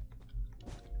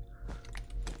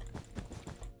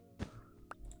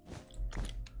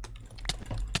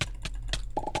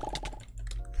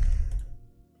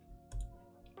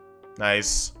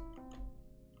 Nice.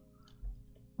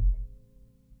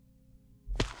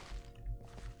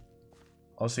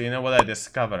 Also, you know what I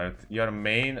discovered? Your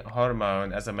main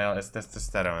hormone as a male is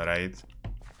testosterone, right?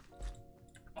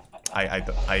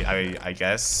 I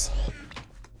guess.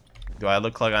 Do I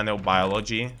look like I know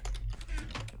biology?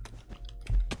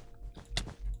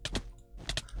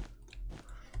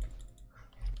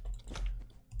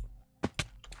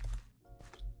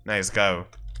 Nice, go.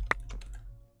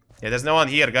 Yeah, there's no one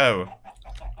here, go.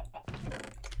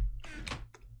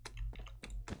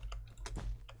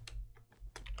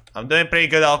 I'm doing pretty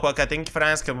good, Alquaka. Thank you for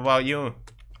asking about you.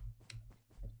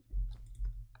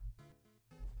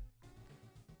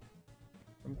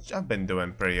 I've been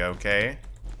doing pretty okay.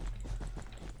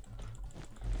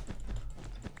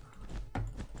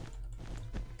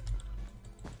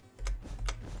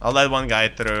 I'll let one guy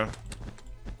through.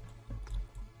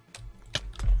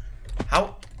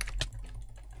 How?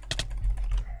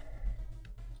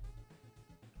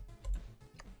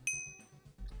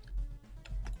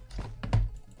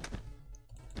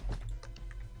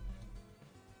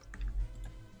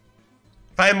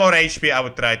 I had more HP, I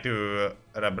would try to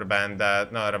rubber band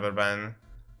that. No, rubber band.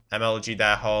 MLG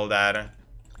that hole there.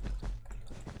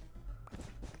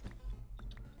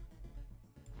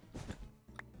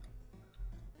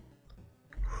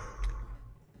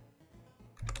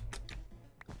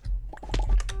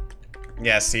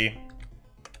 Yeah, see.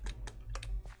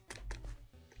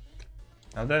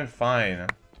 I'm doing fine.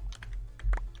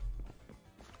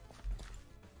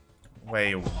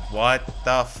 Wait, what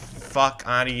the fuck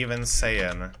are you even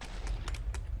saying?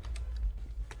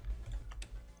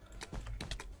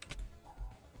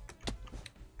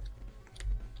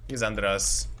 He's under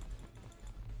us.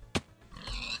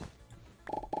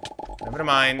 Never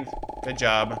mind. Good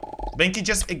job. Binky,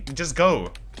 just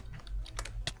go.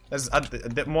 There's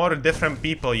more different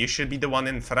people. You should be the one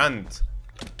in front.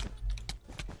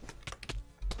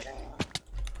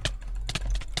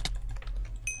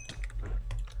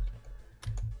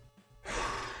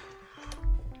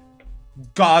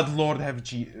 God, Lord, have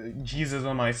Jesus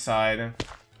on my side.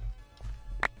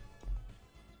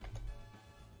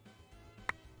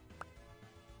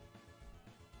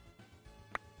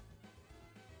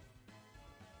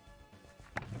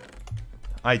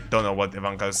 I don't know what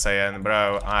Ivanka's saying,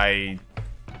 bro. I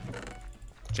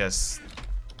just...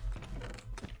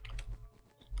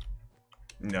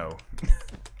 No.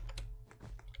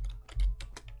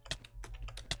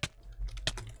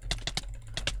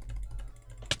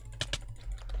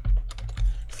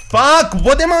 Fuck!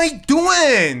 What am I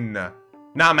doing?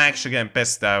 Now I'm actually getting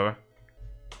pissed though.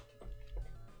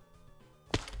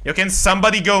 Yo, can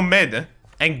somebody go mid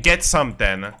and get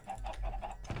something?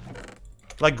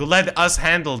 Like, let us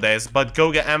handle this, but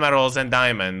go get emeralds and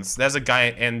diamonds. There's a guy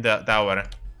in the tower.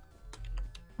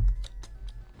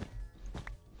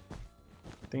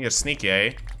 I think you're sneaky,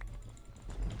 eh?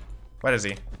 Where is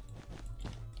he?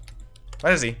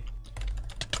 Where is he?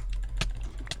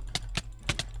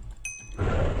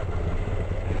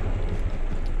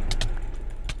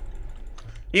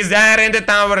 He's there in the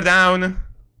tower down.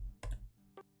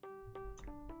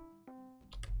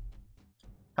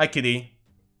 Hi, kitty.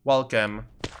 Welcome.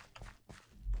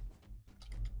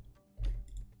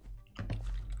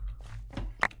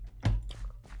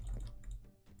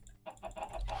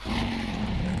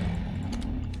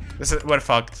 We're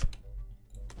fucked.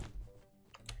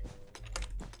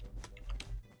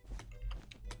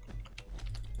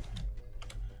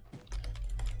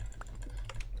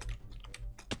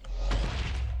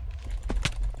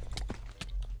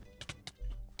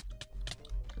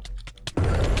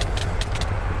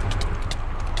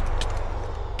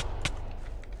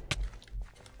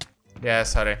 Yeah,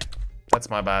 sorry. That's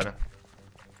my bad.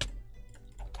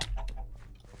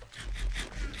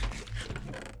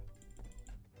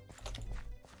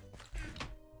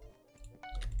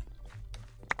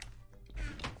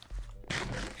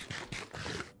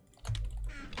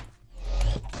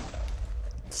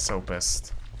 So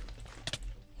pissed.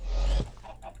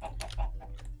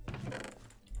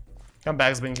 Come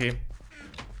back, Binky.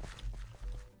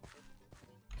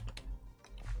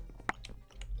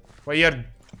 Well, you're...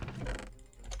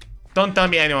 Don't tell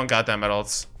me anyone got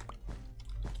emeralds.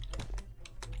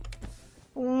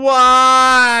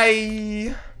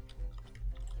 Why?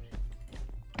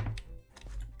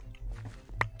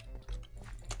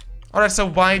 Alright, so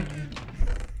why...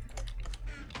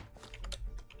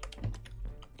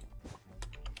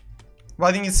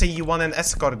 Why didn't you say you want an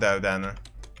escort though, then?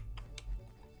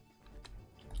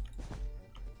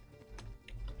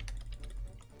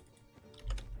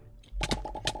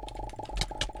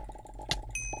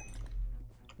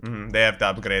 They have the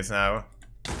upgrades now.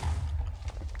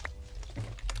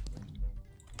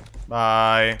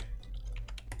 Bye.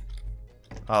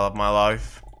 I love my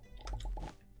life.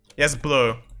 Yes,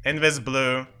 blue. Invis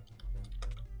blue.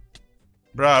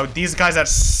 Bro, these guys are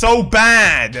so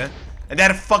bad! And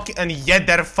they're fucking, and yet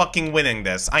they're fucking winning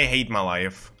this. I hate my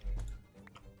life.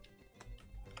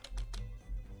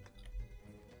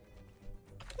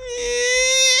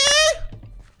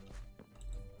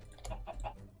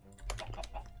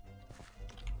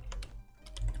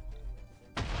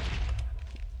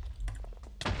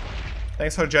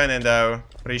 Thanks for joining though.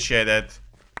 Appreciate it.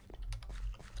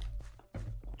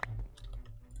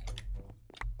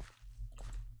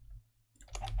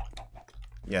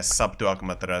 Yes, sub to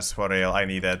akmatras, for real, I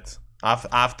need it.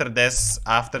 After this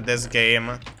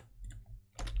game,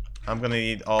 I'm gonna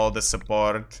need all the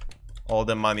support, all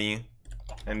the money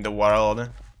in the world.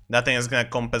 Nothing is gonna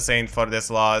compensate for this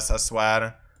loss, I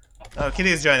swear. Oh, Kitty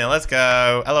is joining, let's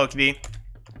go. Hello, Kitty.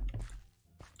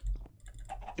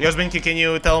 Yosbinky, can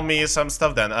you tell me some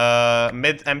stuff then?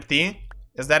 Mid empty?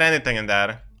 Is there anything in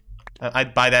there?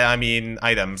 By that I mean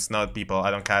items, not people, I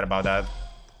don't care about that.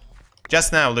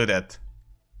 Just now looted.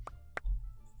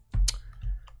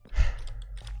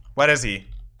 Where is he?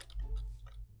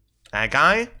 That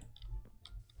guy?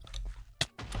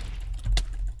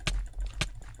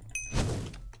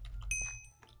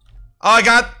 Oh, I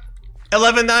got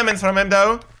 11 diamonds from him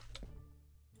though.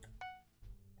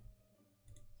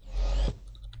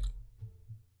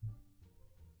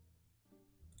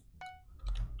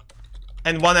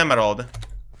 And 1 emerald.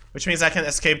 Which means I can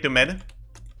escape to mid.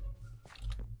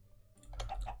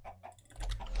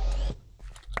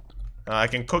 I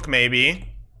can cook maybe.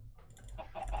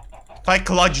 If I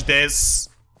clutch this...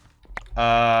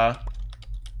 How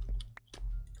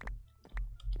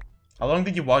long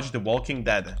did you watch The Walking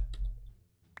Dead?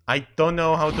 I don't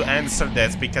know how to answer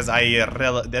this because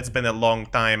that's been a long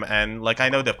time and like I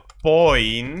know the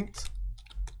point,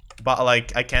 but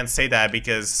like I can't say that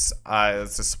because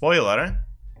it's a spoiler.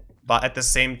 But at the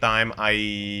same time,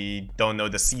 I don't know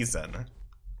the season.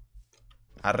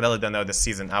 I really don't know the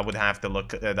season. I would have to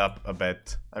look it up a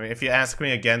bit. I mean, if you ask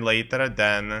me again later,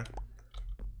 then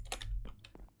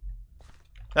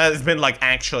it's been like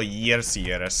actual years.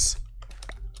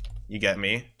 You get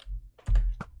me?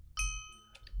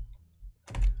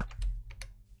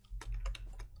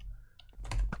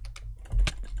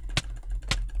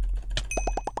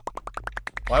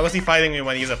 Why was he fighting me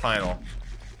when he's a final?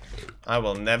 I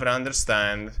will never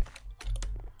understand.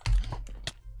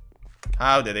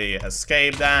 How did he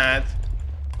escape that?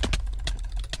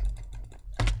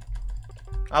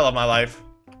 I love my life.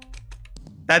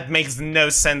 That makes no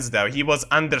sense though. He was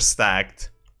understacked.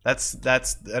 That's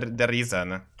the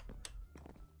reason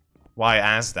why I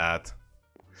asked that.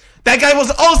 That guy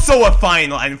was also a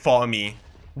final and fought me.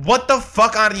 What the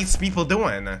fuck are these people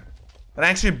doing? They're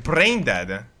actually brain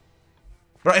dead.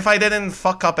 Bro, if I didn't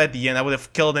fuck up at the end, I would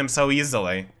have killed him so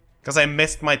easily. Because I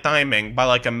missed my timing by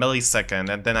like a millisecond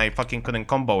and then I fucking couldn't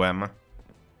combo him.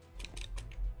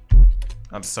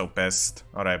 I'm so pissed.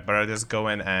 Alright, Bird is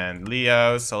going and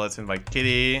Leo, so let's invite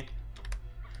Kitty.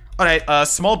 Alright,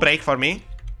 small break for me.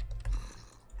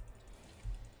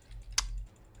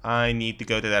 I need to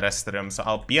go to the restroom, so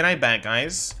I'll be right back,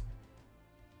 guys.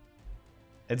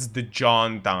 It's the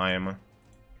John time.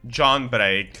 John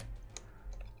break.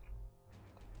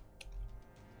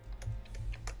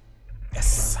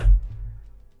 Yes.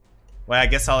 Well, I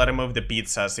guess I'll remove the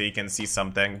pizza so you can see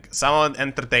something. Someone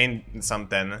entertain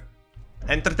something.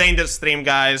 Entertain the stream,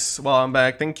 guys. Well, I'm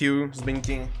back. Thank you,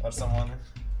 Zbinky, or someone.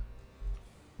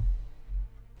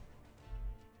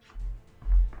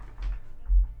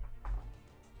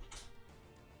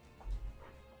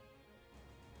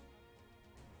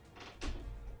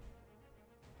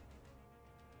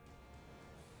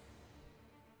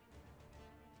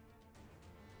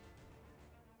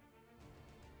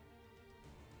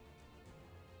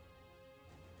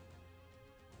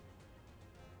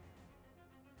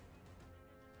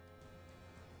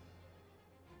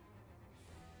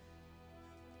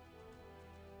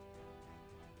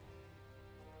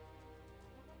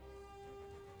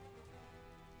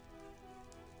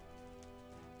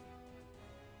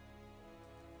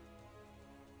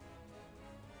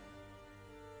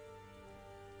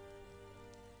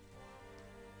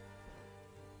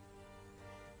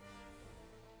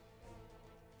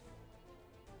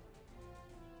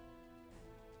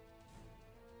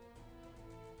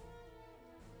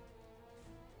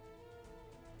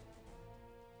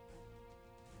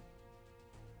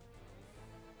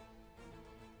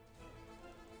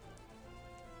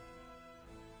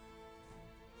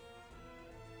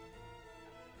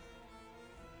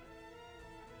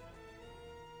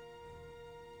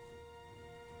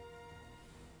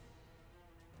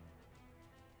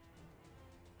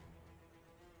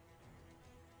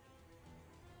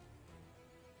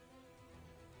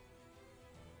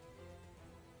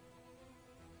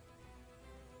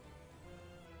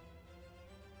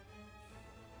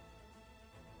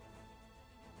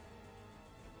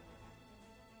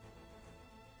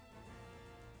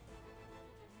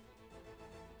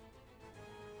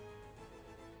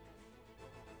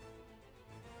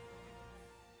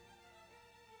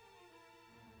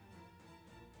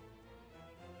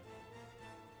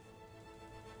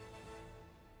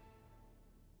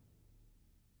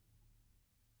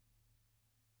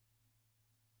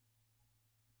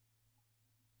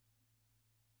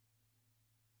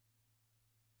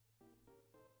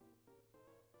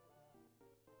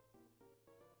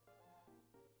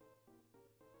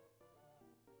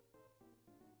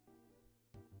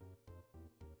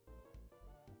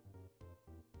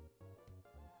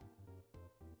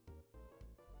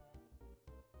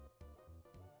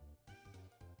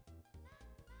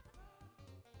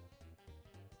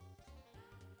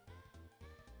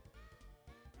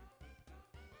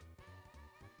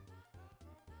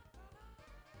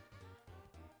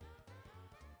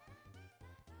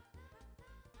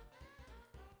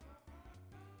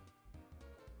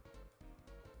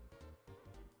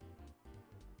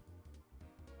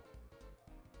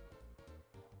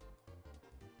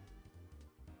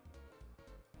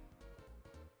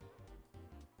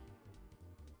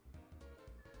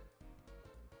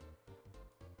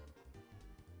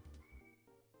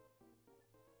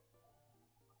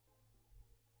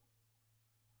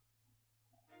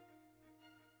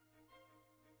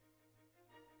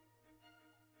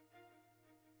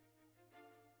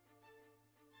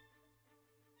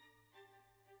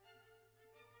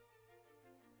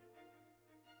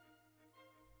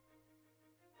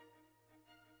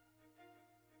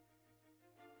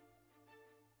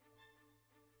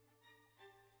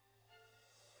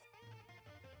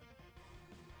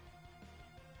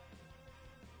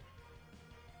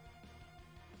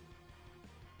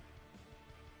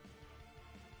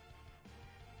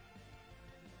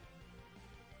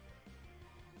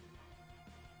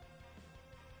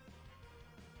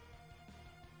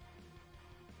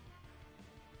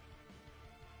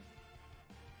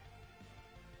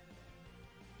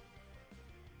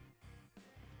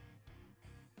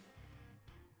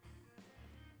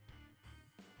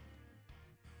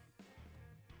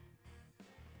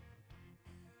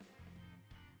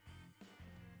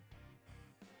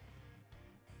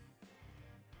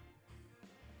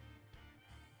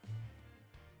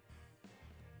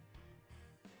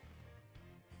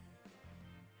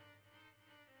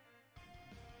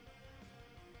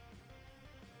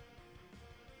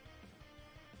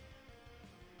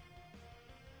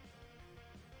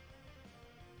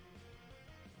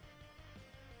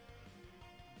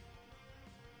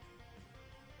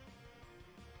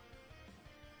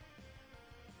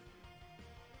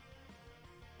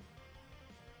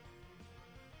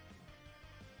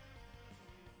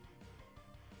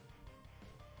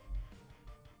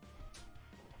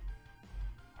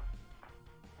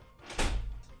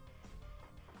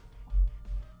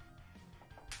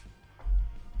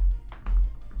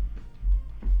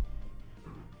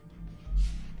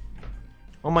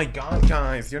 Oh my god,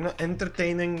 guys, you're not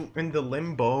entertaining in the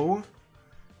limbo?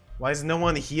 Why is no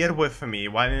one here with me?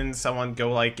 Why didn't someone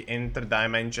go like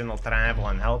interdimensional travel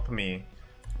and help me?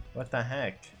 What the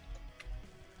heck?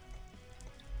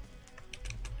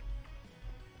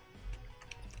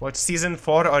 What season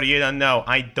 4 or you don't know?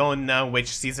 I don't know which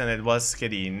season it was,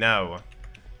 Kitty. No.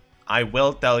 I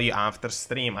will tell you after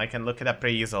stream. I can look it up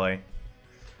pretty easily.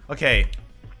 Okay.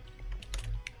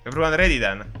 Everyone ready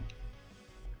then?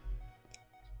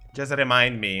 Just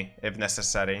remind me if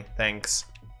necessary. Thanks.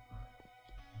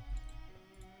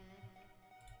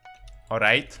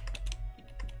 Alright.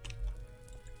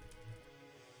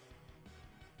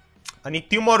 I need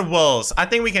 2 more wolves. I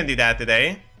think we can do that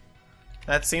today.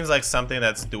 That seems like something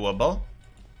that's doable.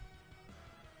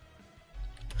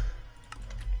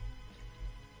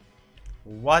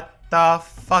 What the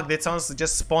fuck? Did someone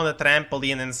just spawn a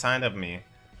trampoline inside of me?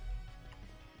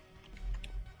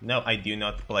 No, I do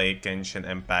not play Genshin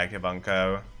Impact,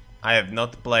 Ivanko. I have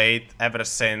not played ever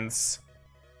since...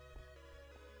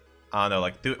 I don't know,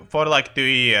 like for like 2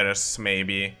 years,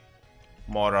 maybe.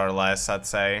 More or less, I'd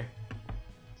say.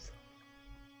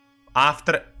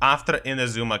 After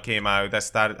Inazuma came out,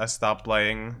 I stopped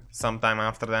playing sometime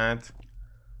after that.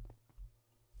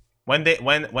 When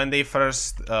they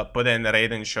first put in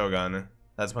Raiden Shogun,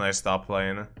 that's when I stopped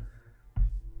playing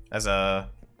as a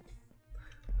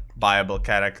viable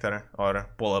character, or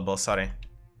pullable, sorry.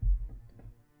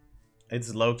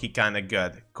 It's low-key kinda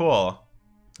good. Cool.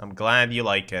 I'm glad you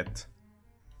like it.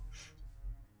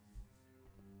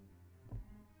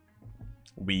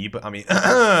 Weeb, I mean...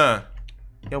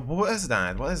 Yo, what is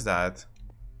that? What is that?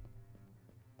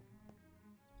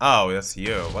 Oh, that's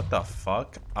you. What the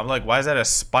fuck? I'm like, why is that a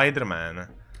Spider-Man?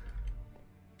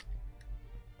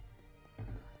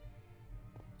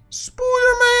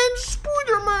 Spider-Man!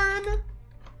 Spider-Man!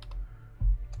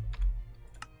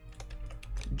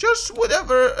 Just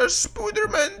whatever a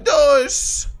Spider-Man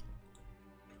does!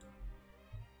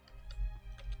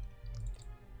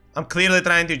 I'm clearly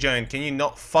trying to join. Can you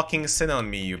not fucking sit on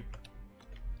me, you...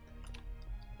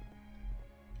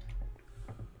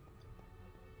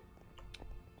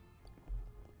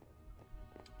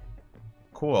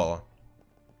 Cool.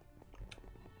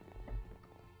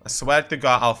 I swear to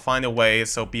God, I'll find a way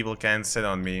so people can't sit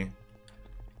on me.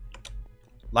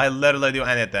 Like, literally do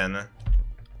anything.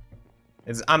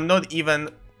 I'm not even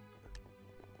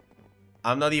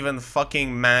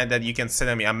fucking mad that you can sit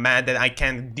on me. I'm mad that I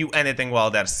can't do anything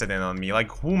while they're sitting on me. Like,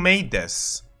 who made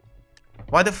this?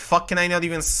 Why the fuck can I not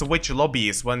even switch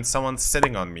lobbies when someone's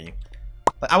sitting on me?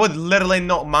 Like, I would literally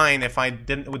not mind if I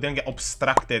didn't get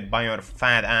obstructed by your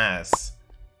fat ass.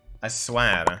 I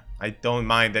swear, I don't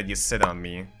mind that you sit on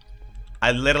me.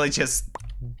 I literally just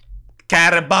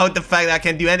care about the fact that I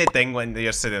can do anything when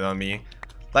you're sitting on me.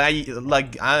 Like,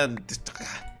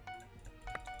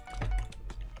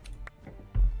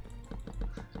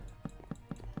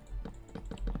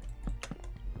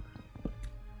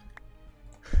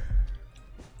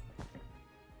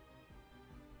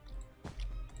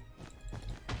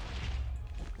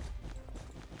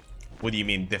 what do you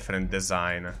mean different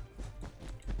design?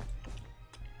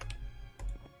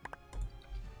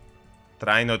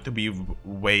 Try not to be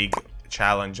vague,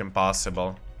 challenge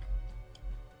impossible.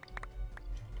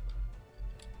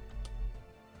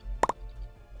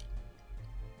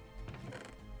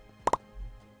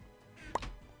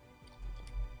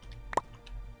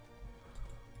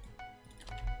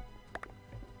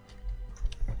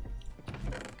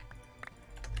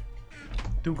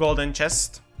 Two golden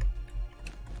chests.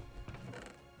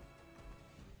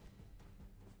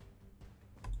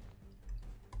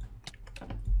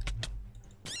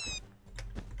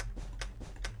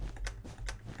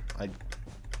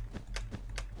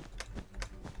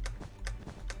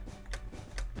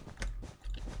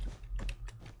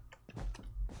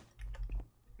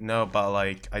 No, but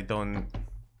like, I don't...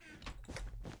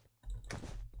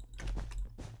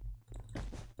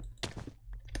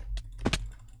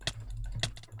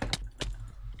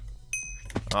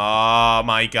 Oh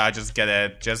my god, just get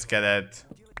it. Just get it.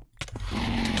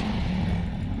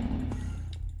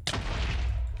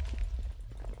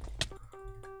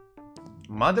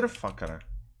 Motherfucker.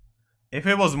 If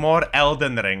it was more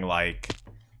Elden Ring like...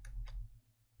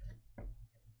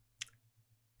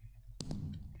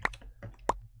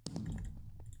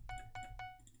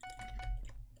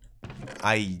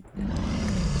 I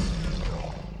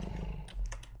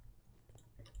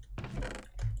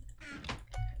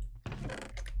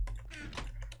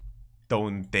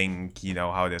don't think you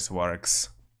know how this works.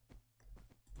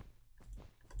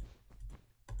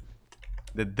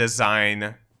 The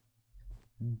design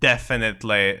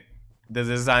definitely the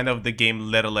design of the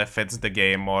game literally fits the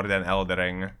game more than Elden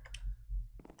Ring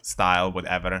style would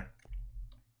ever.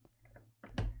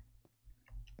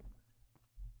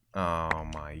 Oh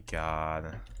my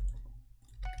god.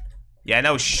 Yeah,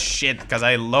 no shit, because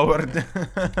I lowered.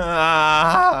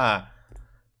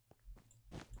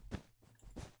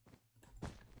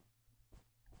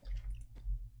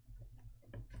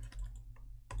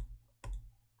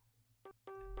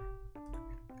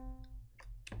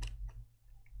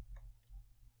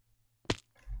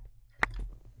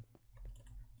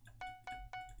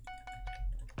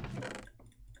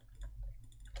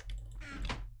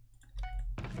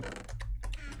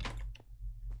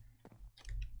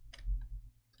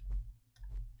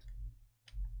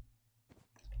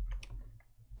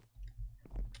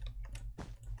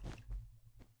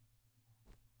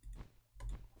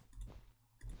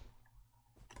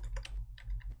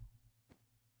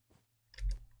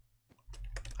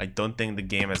 I don't think the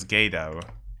game is gay though.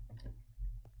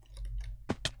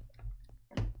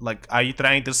 Like, are you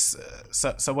trying to...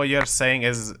 So what you're saying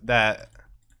is that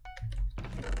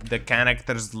the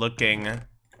characters looking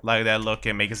like they're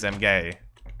looking makes them gay.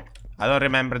 I don't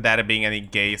remember there being any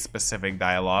gay specific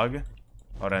dialogue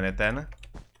or anything.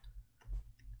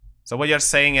 So what you're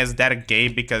saying is they're gay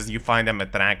because you find them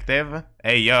attractive?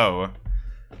 Hey yo.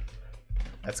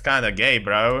 That's kinda gay,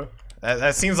 bro.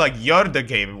 That seems like you're the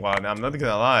gay one, I'm not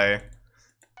gonna lie.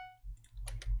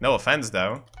 No offense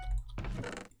though.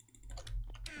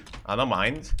 I don't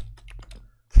mind.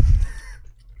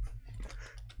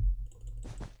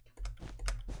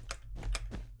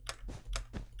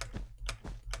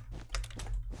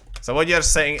 So what you're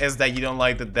saying is that you don't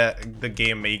like that the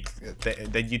game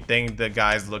that you think the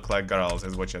guys look like girls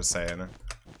is what you're saying.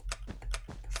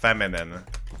 Feminine.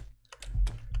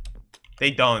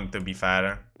 They don't, to be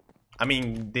fair. I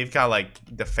mean, they've got like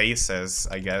the faces,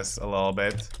 I guess, a little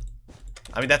bit.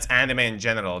 I mean, that's anime in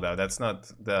general though, that's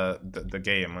not the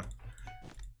game.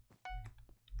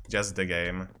 Just the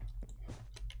game.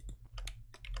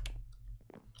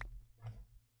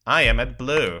 I am at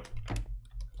blue.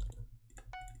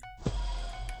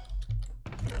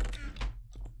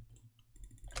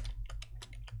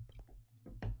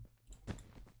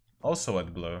 Also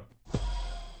at blue.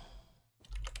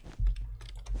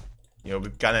 Yo,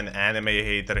 we've got an anime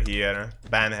hater here.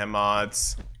 Ban him,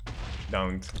 mods.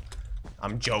 Don't.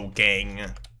 I'm joking.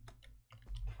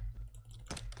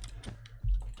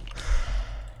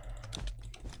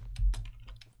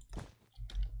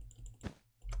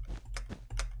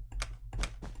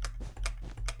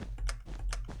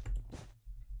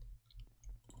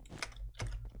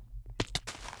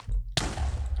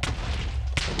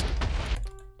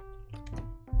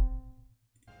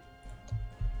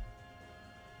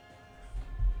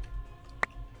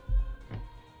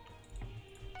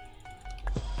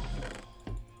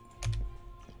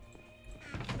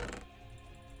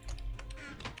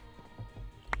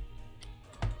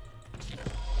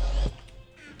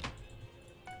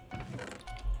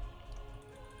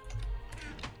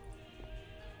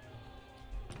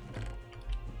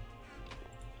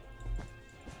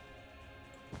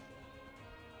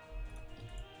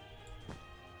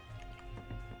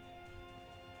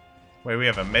 Wait, we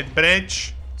have a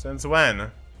mid-bridge? Since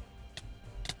when?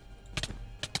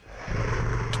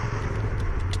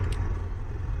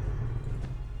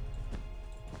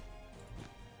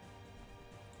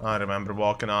 I remember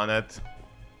walking on it.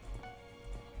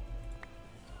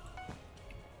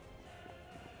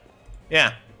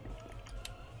 Yeah.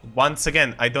 Once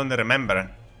again, I don't remember.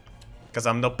 Because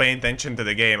I'm not paying attention to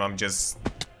the game, I'm just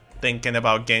thinking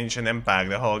about Genshin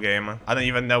Impact the whole game. I don't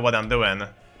even know what I'm doing.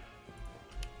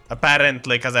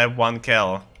 Apparently, because I have 1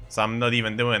 kill. So I'm not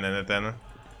even doing anything.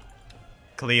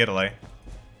 Clearly.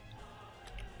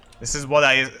 This is what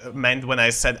I meant when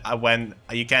I said when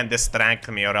you can't distract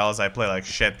me or else I play like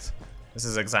shit. This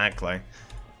is exactly.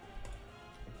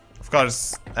 Of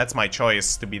course, that's my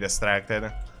choice to be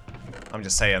distracted. I'm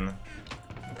just saying.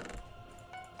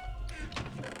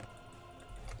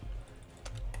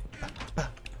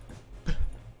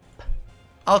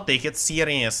 I'll take it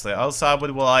seriously. Also, I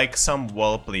would like some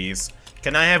wool, please.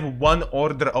 Can I have 1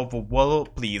 order of wool,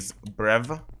 please,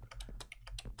 brev?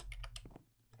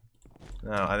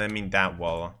 No, I didn't mean that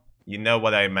wool. You know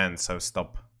what I meant, so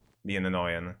stop being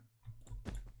annoying.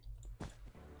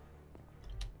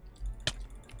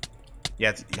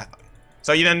 Yeah.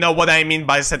 So you didn't know what I mean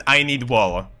by I said I need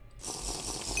wool.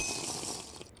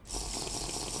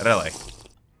 Really?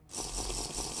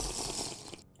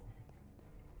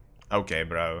 Okay,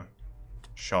 bro.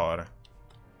 Sure.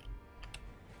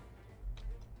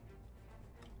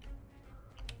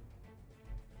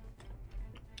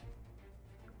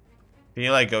 Can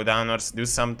you like go down or do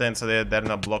something so that they're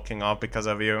not blocking off because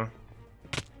of you?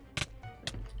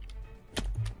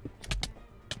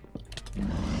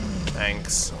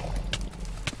 Thanks.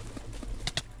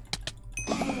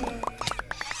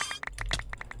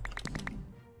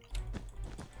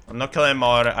 I'm not killing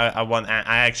more.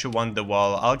 I actually want the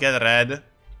wall. I'll get red.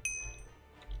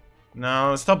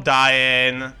 No, stop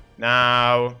dying.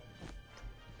 No.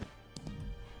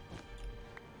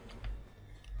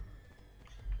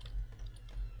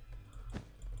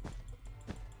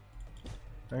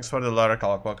 Thanks for the lure,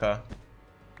 Kalkwaka.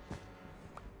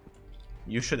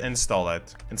 You should install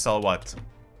it. Install what?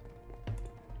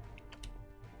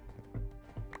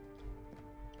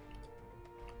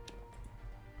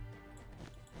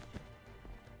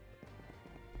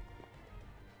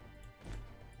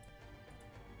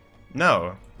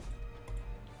 No.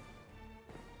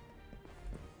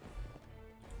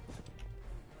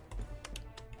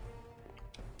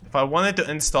 If I wanted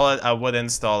to install it, I would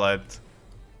install it.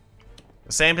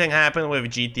 The same thing happened with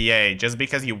GTA. Just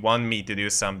because you want me to do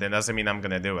something doesn't mean I'm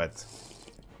gonna do it.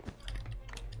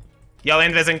 Yo,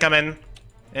 Invis incoming.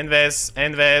 Invis,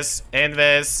 Invis,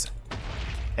 Invis.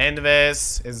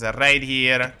 Invis is right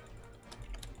here.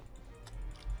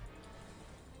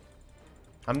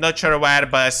 I'm not sure where,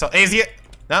 but I saw. Is he?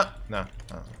 No, no,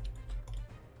 no.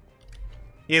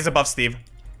 He is above Steve.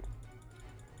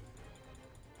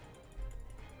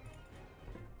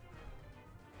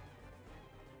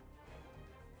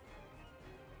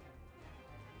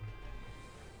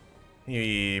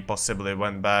 He possibly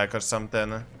went back or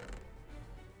something.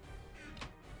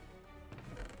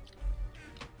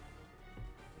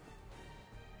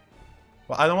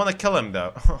 Well, I don't want to kill him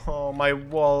though. Oh, my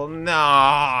wall.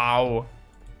 No.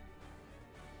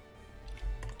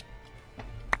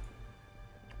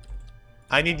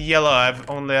 I need yellow. I've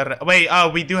only wait. Oh,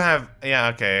 we do have. Yeah,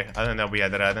 okay. I don't know. We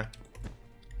had red.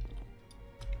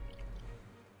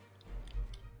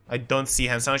 I don't see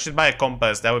him. So I should buy a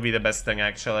compass. That would be the best thing,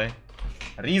 actually.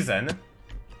 Reason?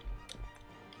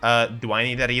 Do I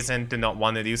need a reason to not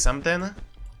want to do something? What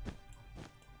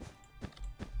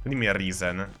do you mean a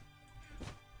reason?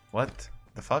 What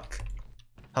the fuck?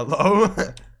 Hello?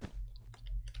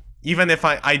 Even if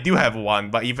I do have one,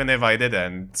 but even if I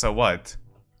didn't, so what?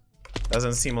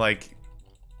 Doesn't seem like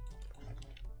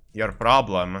your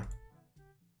problem.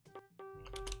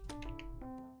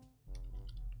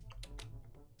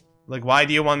 Like, why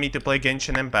do you want me to play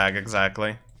Genshin Impact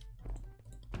exactly?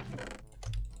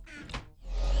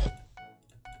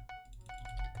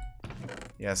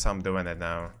 Yes, I'm doing it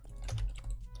now.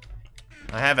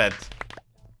 I have it.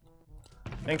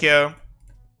 Thank you.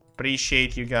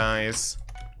 Appreciate you guys.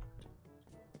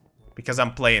 Because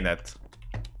I'm playing it.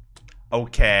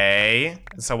 Okay.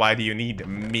 So why do you need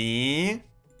me?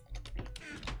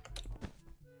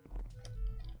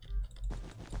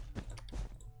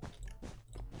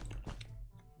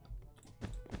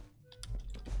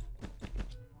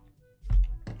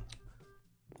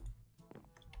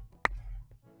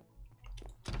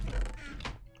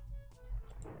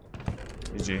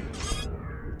 GG.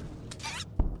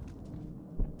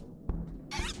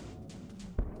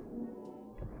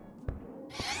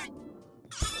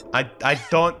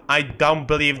 I don't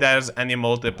believe there's any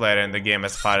multiplayer in the game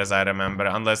as far as I remember,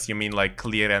 unless you mean like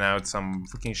clearing out some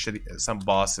fucking shitty, some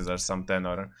bosses or something,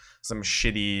 or some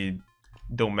shitty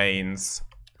domains.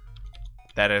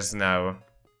 There is no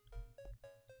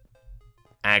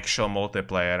actual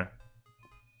multiplayer.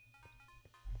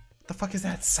 What the fuck is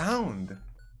that sound?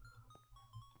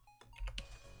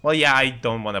 Well, yeah, I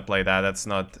don't want to play that. That's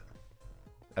not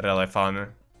really fun.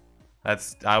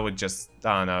 I would just,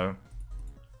 I don't know.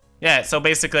 Yeah, so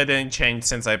basically it didn't change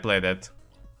since I played it.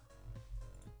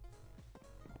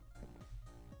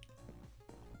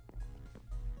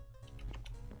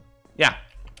 Yeah.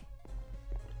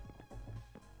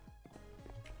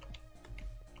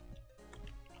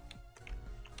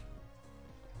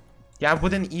 Yeah, I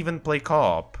wouldn't even play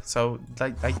co-op, so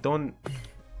like I don't.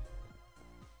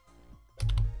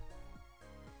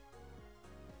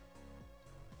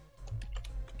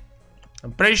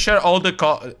 I'm pretty sure all the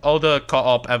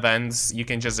co-op events you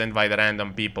can just invite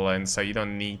random people in, so you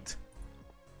don't need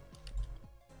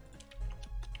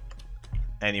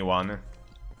anyone.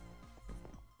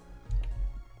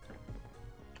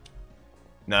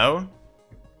 No?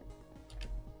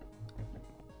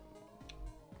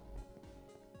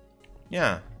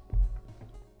 Yeah.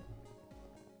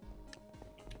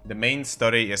 The main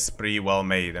story is pretty well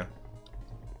made.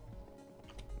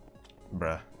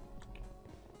 Bruh.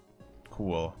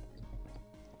 Cool.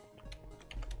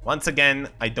 Once again,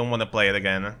 I don't want to play it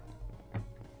again.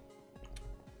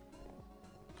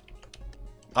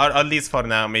 Or at least for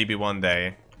now, maybe one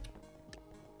day.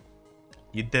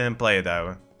 You didn't play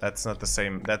though. That's not the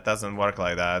same. That doesn't work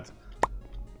like that.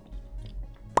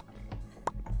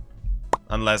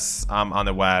 Unless I'm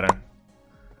unaware.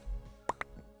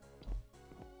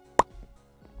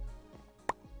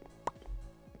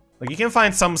 Like, you can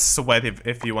find some sweat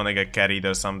if you want to get carried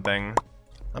or something.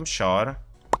 I'm sure.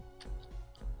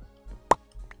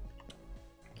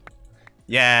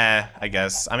 Yeah, I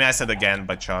guess. I mean, I said again,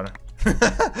 but sure.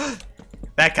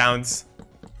 That counts.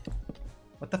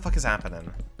 What the fuck is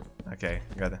happening? Okay,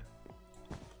 good.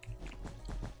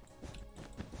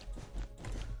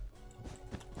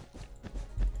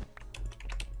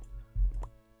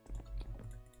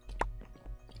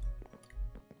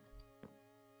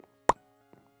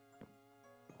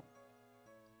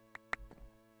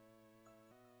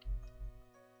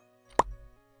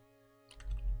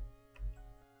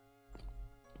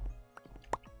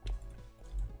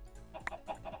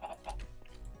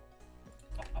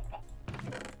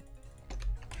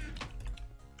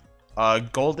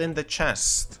 Gold in the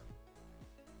chest.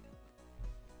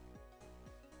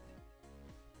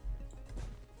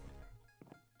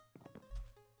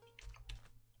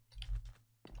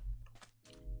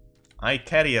 I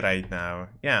carry right now.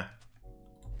 Yeah.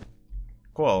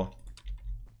 Cool.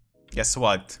 Guess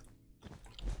what?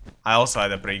 I also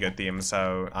had a pretty good team,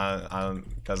 so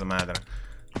doesn't matter.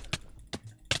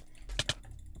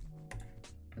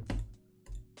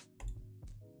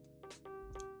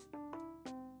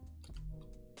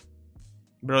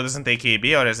 Bro doesn't take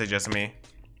KB, or is it just me?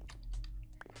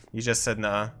 You just said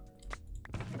nah.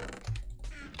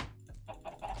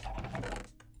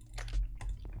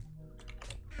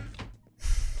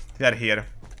 They're here.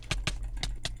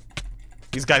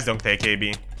 These guys don't take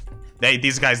KB.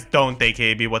 These guys don't take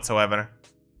KB whatsoever.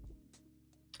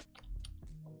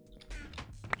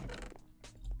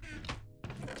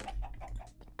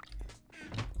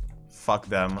 Fuck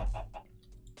them.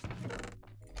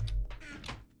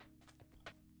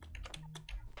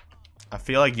 I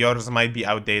feel like yours might be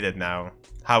outdated now.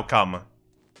 How come?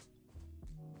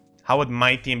 How would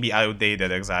my team be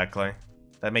outdated exactly?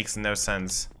 That makes no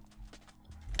sense.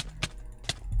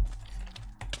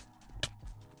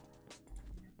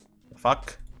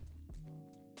 Fuck.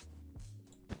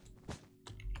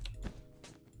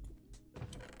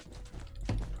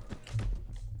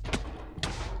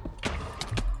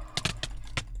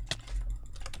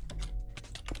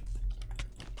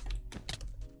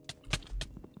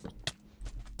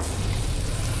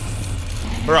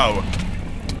 Bro,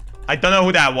 I don't know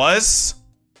who that was,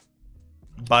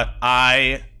 but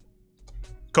I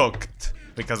cooked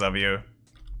because of you.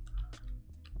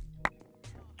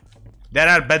 There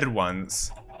are better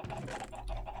ones.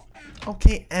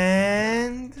 Okay,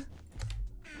 and...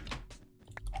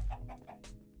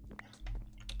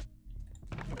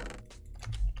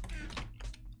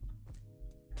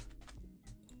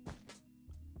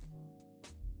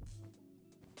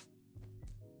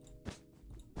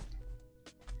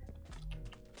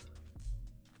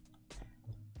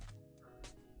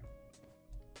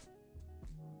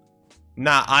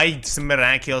 Nah, I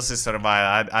miraculously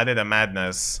survived. I did a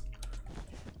madness.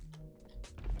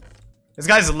 This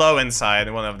guy's low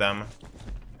inside, one of them.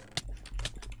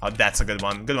 Oh, that's a good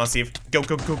one. Good one, Steve. Go,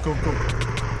 go, go, go, go.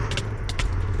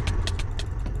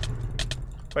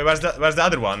 Wait, where's the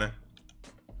other one?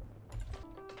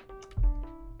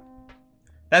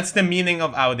 That's the meaning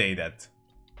of outdated.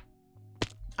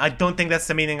 I don't think that's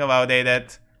the meaning of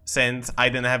outdated, since I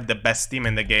didn't have the best team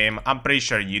in the game. I'm pretty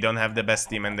sure you don't have the best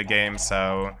team in the game,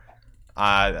 so...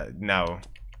 no.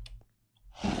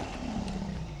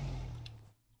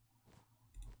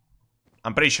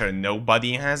 I'm pretty sure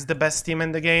nobody has the best team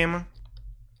in the game.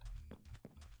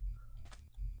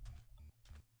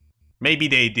 Maybe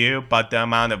they do, but the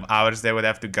amount of hours they would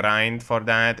have to grind for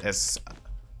that is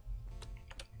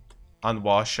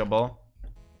unwashable.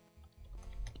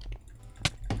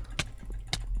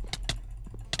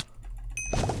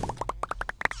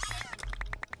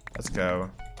 Let's go.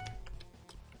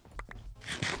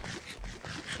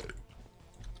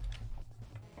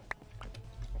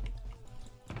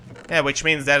 Yeah, which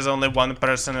means there's only one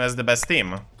person who has the best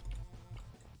team.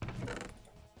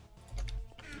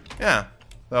 Yeah,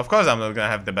 so of course I'm not gonna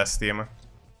have the best team.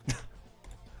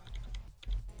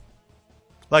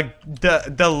 Like,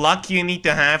 the luck you need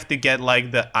to have to get,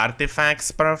 like, the artifacts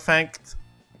perfect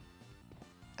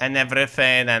and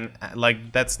everything, and,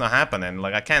 like, that's not happening.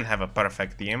 Like, I can't have a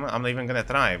perfect team. I'm not even gonna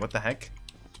try. What the heck?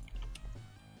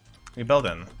 We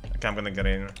building. Okay, I'm gonna get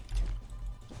in.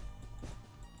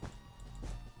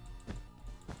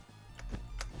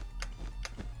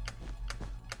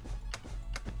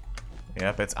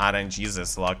 Yep, it's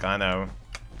RNG's luck, I know.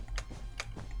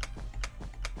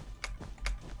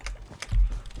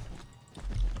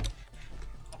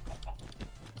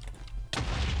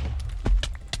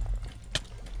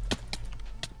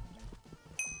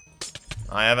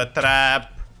 I have a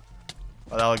trap,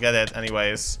 but I'll get it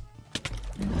anyways.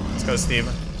 Let's go,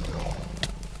 Steve.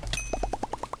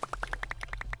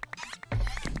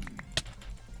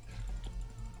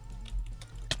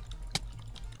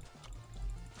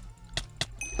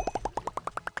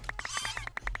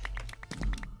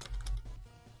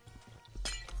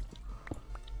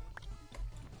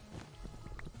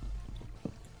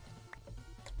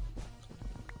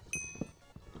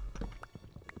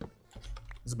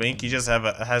 Binky just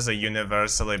has a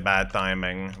universally bad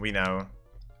timing, we know.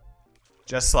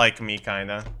 Just like me,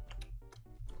 kinda.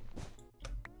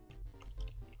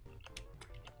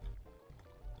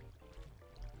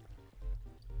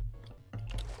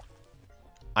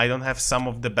 I don't have some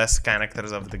of the best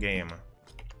characters of the game.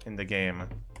 In the game.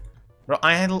 Bro,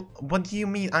 I had... What do you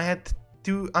mean? I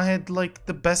had like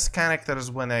the best characters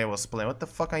when I was playing. What the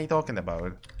fuck are you talking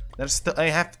about? There's still...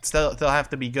 still have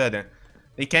to be good.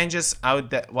 You can't just out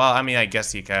that. Well, I mean, I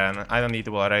guess you can. I don't need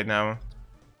to right now.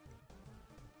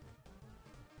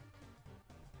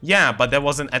 Yeah, but that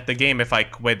wasn't at the game if I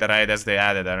quit right as they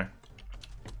added her.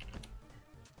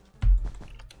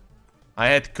 I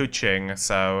had Kuching,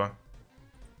 so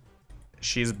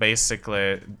she's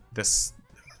basically this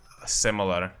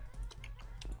similar.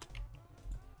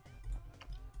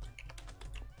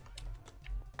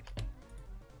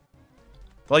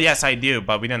 Well, yes, I do,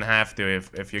 but we don't have to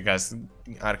if you guys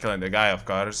are killing the guy, of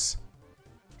course.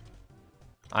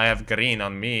 I have green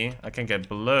on me. I can get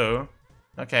blue.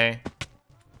 Okay.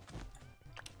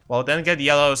 Well, then get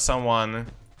yellow someone.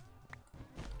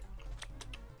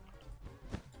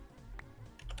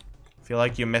 Feel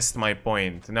like you missed my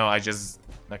point. No, I just...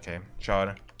 Okay,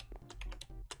 sure.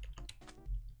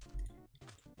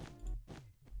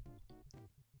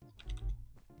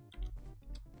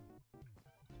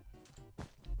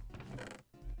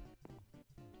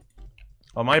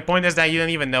 Well, my point is that you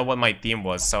don't even know what my team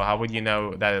was, so how would you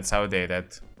know that it's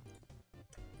outdated?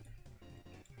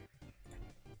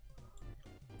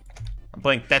 I'm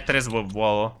playing Tetris with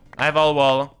wall. I have all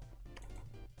wall.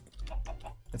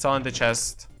 It's all in the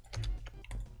chest.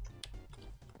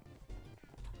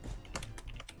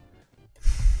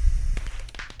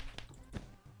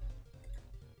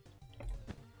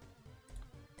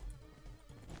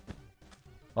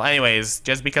 Well, anyways,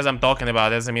 just because I'm talking about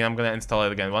this, I mean I'm gonna install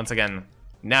it again. Once again,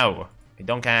 no, I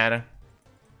don't care.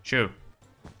 Shoo.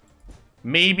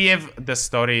 Maybe if the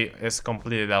story is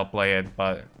completed, I'll play it,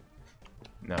 but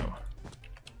no.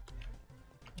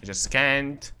 I just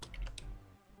can't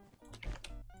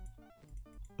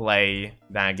play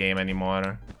that game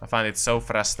anymore. I find it so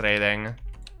frustrating.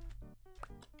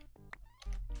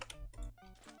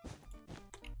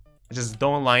 I just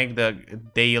don't like the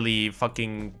daily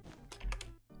fucking...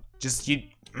 Just you...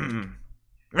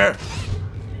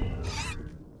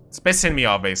 It's pissing me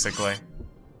off, basically.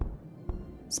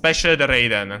 Especially the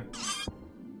Raiden.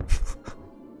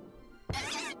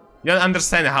 You don't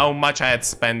understand how much I had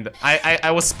spent.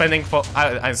 I was spending for...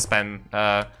 I spent...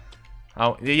 yeah,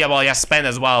 well, yeah, spend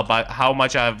as well, but how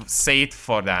much I've saved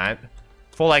for that.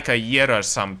 For like a year or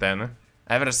something.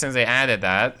 Ever since they added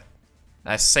that.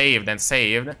 I saved and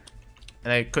saved.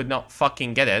 And I could not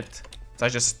fucking get it. So I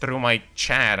just threw my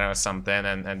chair or something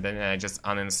and then I just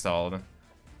uninstalled.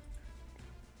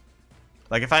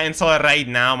 Like if I install it right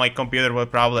now, my computer will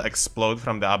probably explode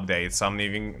from the update. So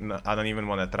I don't even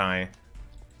want to try.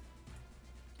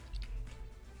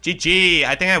 GG!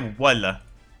 I think I have wool. I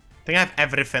think I have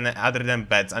everything other than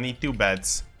beds. I need 2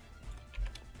 beds.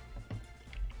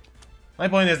 My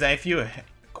point is that if you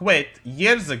quit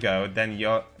years ago, then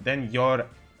your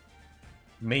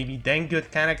maybe then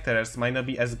good characters might not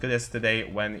be as good as today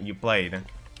when you played.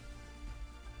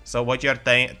 So what you're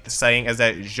saying is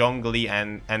that Zhongli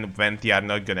and Venti are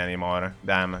not good anymore.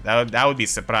 Damn, that would be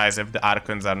surprised if the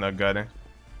Archons are not good.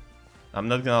 I'm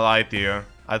not gonna lie to you.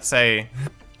 I'd say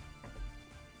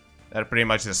they're pretty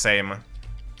much the same.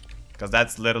 Because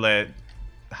that's literally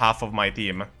half of my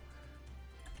team.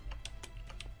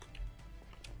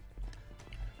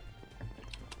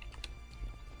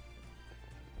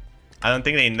 I don't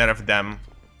think they nerfed them.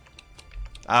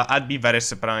 I'd be very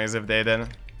surprised if they did.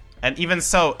 And even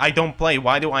so, I don't play.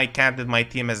 Why do I care that my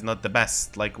team is not the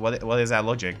best? Like, what is that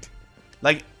logic?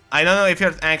 Like, I don't know if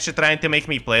you're actually trying to make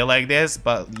me play like this,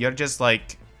 but you're just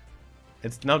like...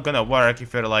 It's not gonna work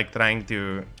if you're like trying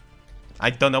to...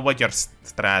 I don't know what your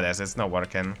strat is. It's not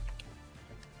working.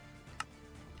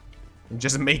 You're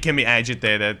just making me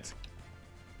agitated.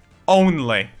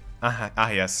 Only.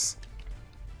 Yes.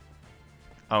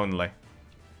 Only.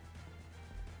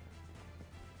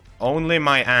 Only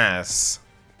my ass.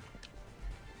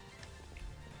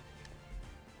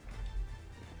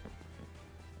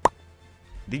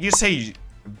 Did you say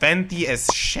Venti is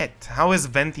shit? How is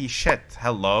Venti shit?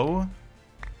 Hello?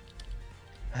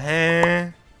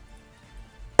 Huh?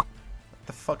 What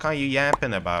the fuck are you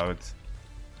yapping about?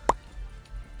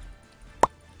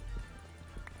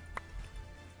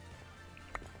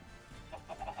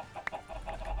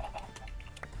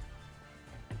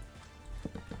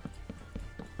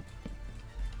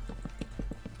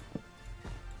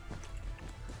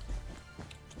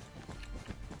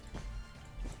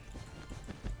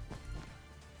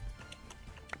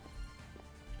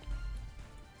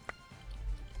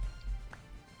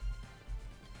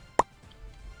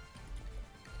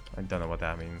 I don't know what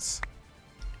that means.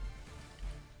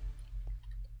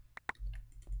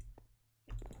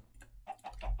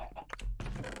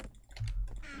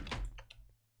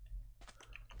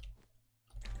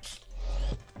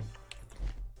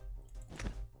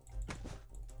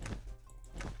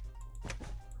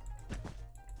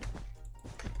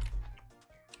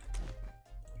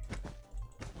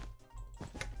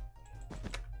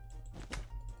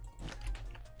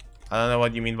 I don't know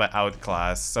what you mean by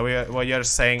outclass. So what you're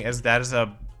saying is there's a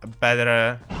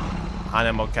better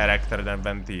animal character than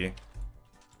Venti,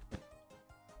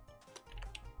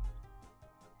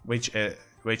 which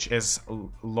is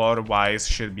lore-wise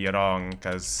should be wrong,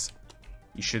 because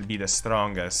he should be the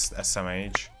strongest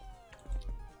SMH.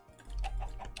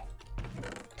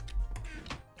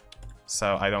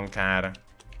 So I don't care.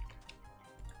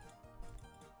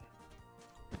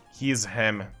 He's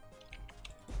him.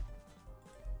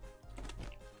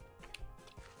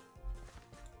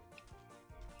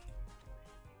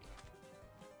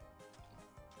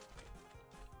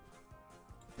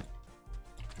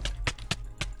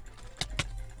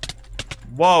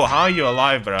 Whoa, how are you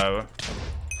alive, bro?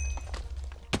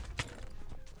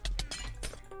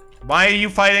 Why are you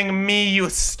fighting me, you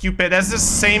stupid? That's the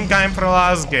same guy from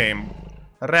last game.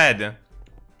 Red.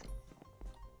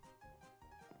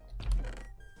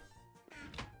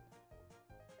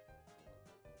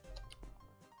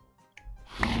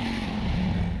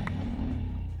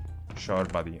 Sure,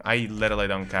 buddy. I literally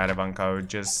don't care, Ivanko.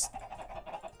 Just...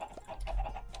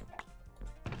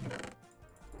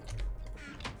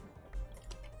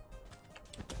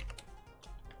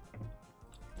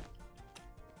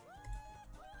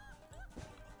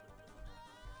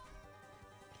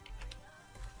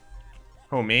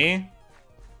 Who, me?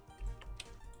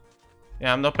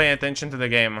 Yeah, I'm not paying attention to the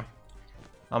game.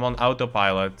 I'm on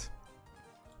autopilot.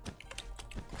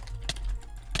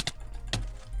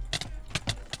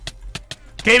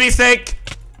 KB sick!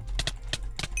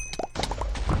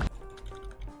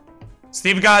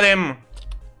 Steve got him!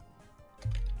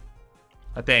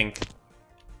 I think.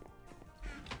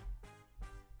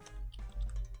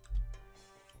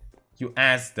 You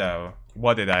asked though.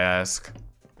 What did I ask?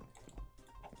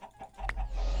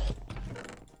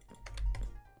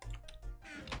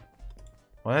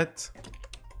 What?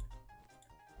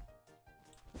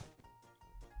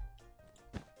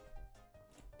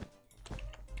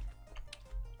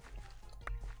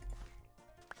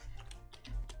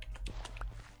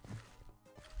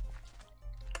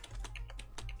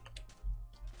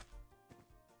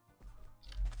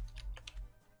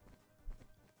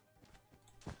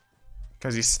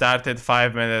 Because you started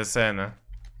 5 minutes in.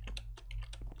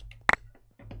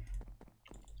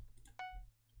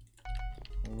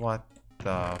 What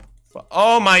the fuck?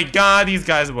 Oh my god, these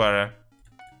guys were...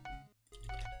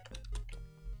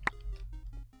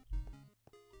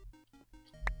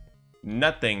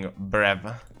 Nothing,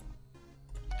 brev.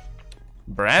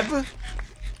 Brev?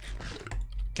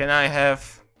 Can I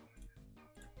have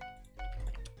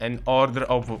an order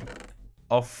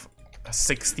of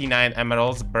 69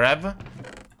 emeralds, brev?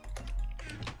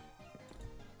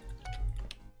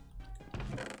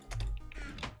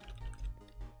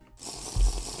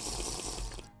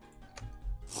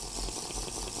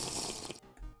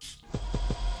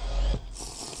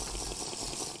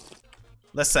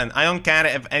 Listen, I don't care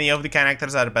if any of the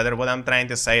characters are better. What I'm trying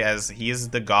to say is he's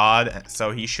the god,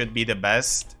 so he should be the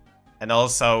best. And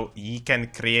also, he can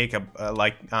create a,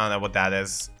 like, I don't know what that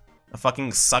is. A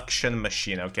fucking suction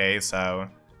machine, okay? So,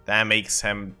 that makes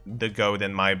him the goat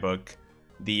in my book.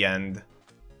 The end.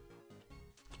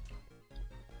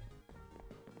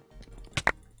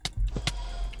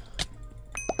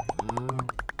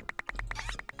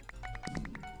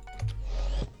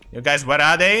 You guys, where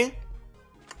are they?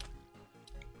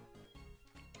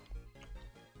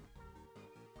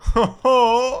 Ho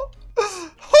ho!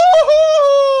 Ho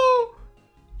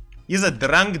He's a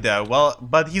drunk though. Well,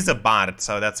 but he's a bard,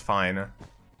 so that's fine.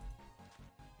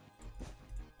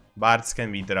 Bards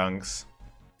can be drunks.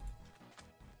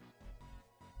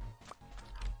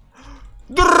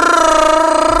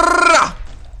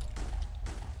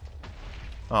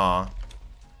 Aw.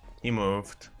 He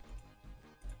moved.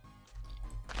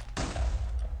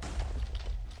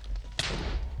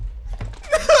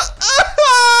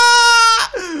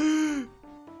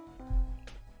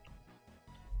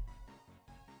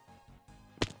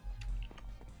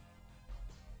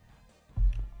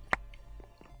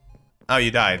 Oh, you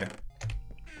died.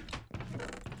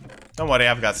 Don't worry,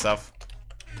 I've got stuff.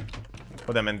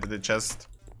 Put them into the chest.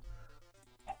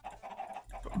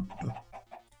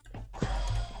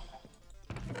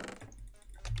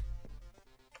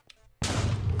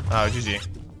 Oh, GG.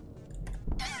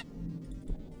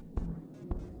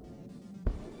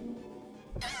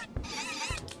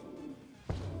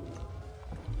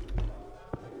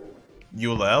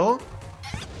 Ulel?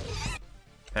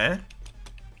 Huh?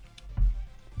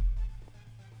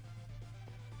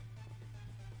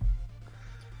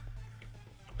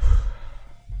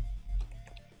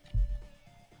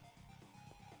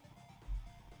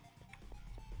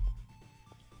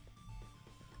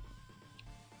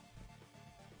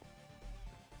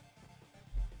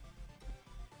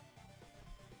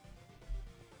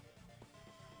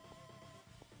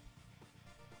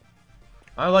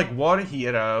 I like war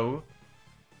hero.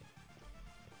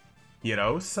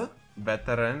 Heroes?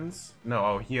 Veterans? No,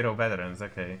 oh, hero veterans,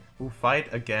 okay. Who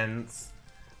fight against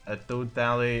a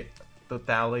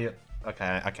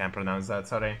okay, I can't pronounce that,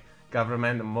 sorry.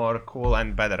 Government more cool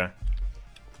and better.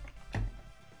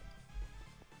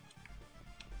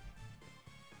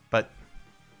 But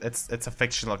it's a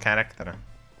fictional character.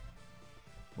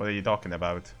 What are you talking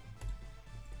about?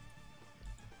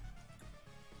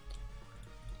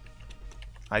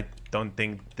 I don't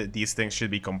think that these things should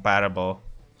be comparable.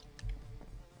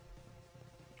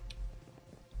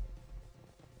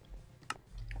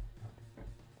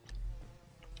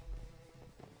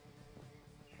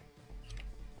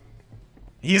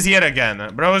 He's here again.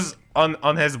 Bro's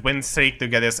on his win streak to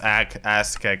get his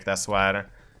ass kicked, I swear.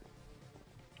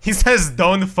 He says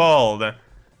don't fold.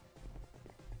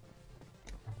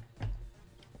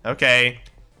 Okay.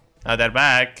 Now they're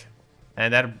back.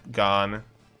 And they're gone.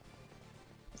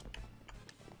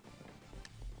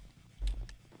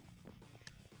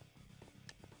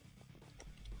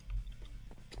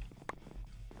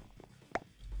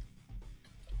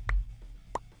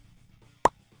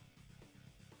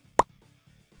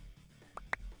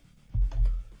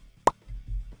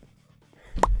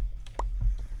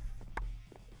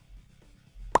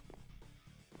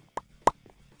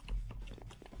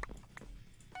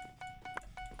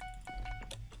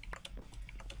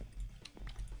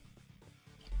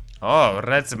 Oh,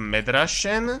 Red's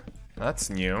mid-Russian? That's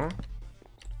new.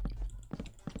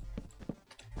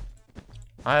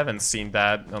 I haven't seen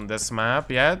that on this map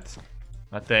yet,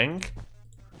 I think.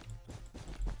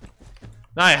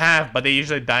 No, I have, but they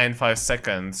usually die in 5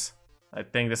 seconds. I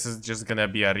think this is just gonna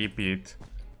be a repeat.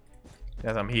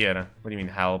 Yes, I'm here. What do you mean,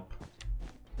 help?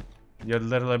 You're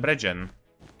literally bridging.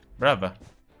 Bruv.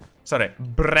 Sorry,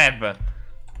 brev.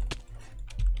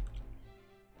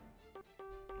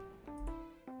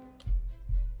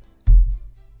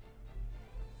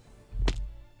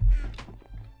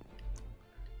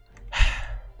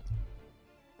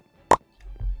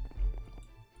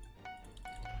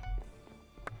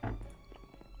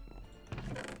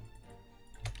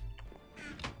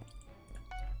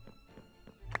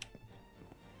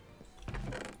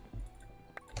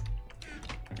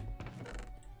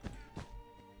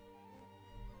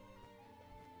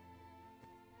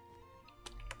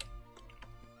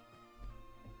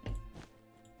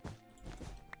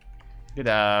 Get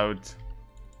out.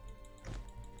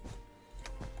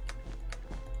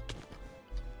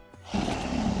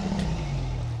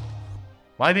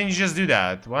 Why didn't you just do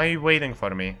that? Why are you waiting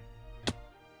for me?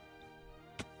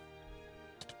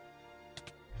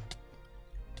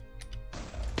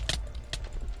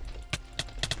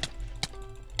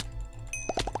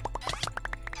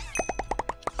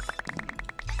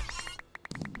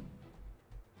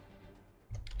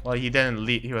 Well, he didn't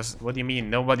leave. He was. What do you mean?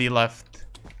 Nobody left.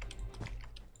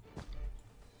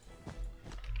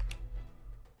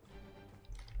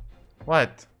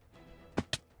 What?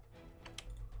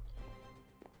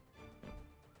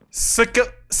 Sorry,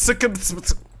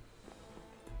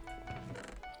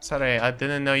 I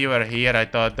didn't know you were here. I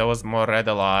thought there was more red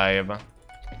alive.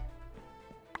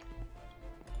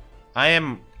 I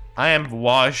am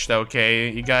washed,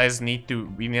 okay? You guys need to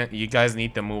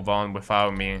move on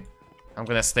without me. I'm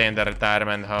gonna stay in the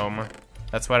retirement home.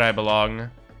 That's where I belong.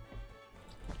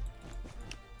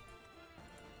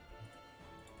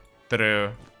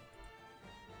 True.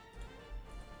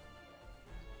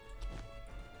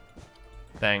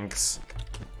 Thanks.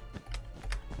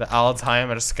 The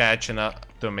Alzheimer's catching up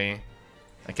to me.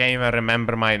 I can't even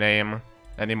remember my name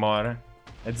anymore.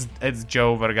 It's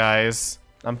Jover, guys.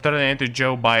 I'm turning into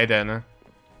Joe Biden.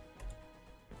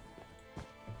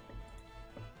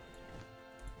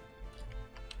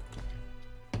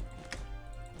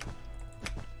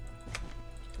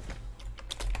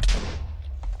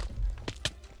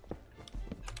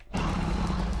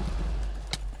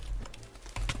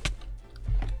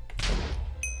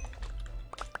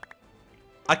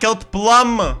 I killed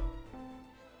Plum!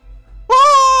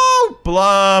 Woo!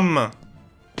 Plum!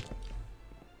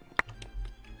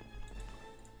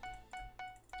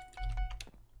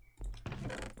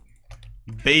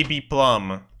 Baby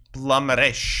Plum.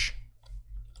 Plumerish.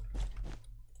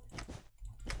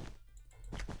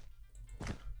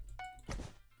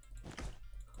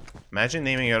 Imagine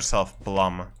naming yourself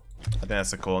Plum. I think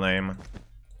that's a cool name.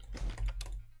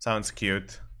 Sounds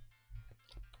cute.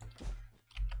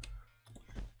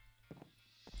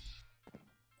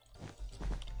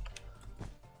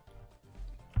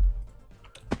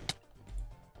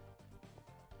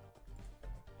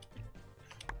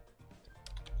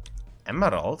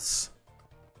 Emeralds?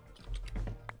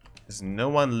 There's no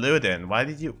one looting. Why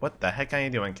did you... What the heck are you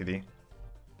doing, kitty?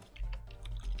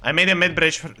 I made a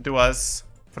mid-bridge to us.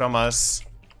 From us.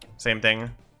 Same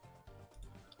thing.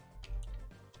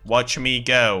 Watch me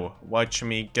go. Watch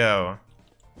me go.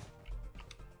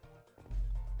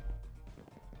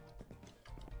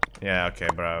 Yeah, okay,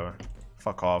 bro.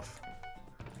 Fuck off.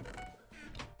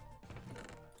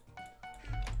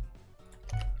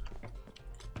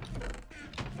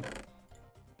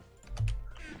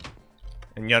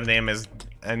 And your name is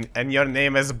and your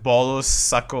name is Bolus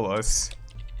Succulus.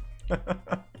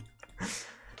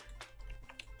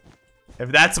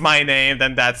 If that's my name,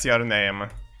 then that's your name.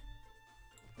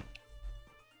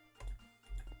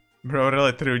 Bro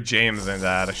really threw James in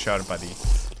there, sure buddy.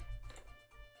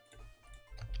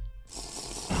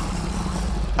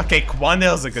 Okay,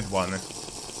 Quandale's a good one.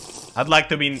 I'd like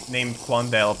to be named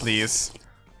Quandale, please.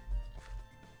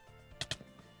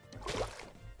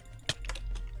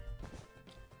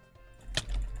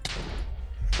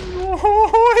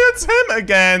 Oh, it's him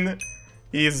again.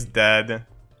 He's dead.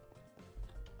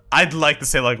 I'd like to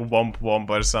say like Womp Womp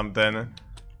or something.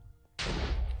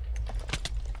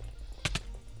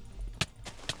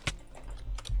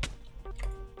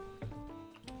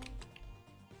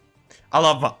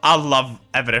 I love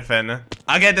everything.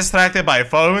 I get distracted by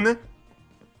phone,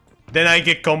 then I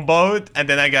get comboed, and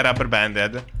then I get rubber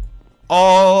banded.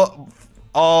 All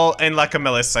in like a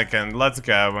millisecond. Let's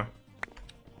go.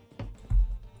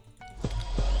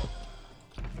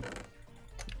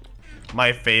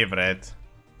 My favorite.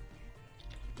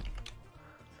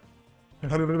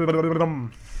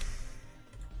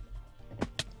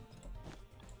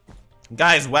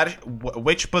 Guys,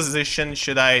 which position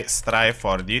should I strive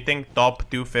for? Do you think top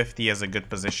 250 is a good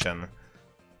position?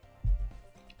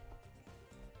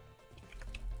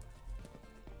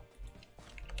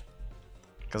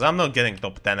 Because I'm not getting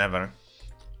top 10 ever.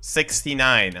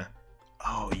 69.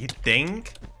 Oh, you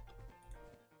think?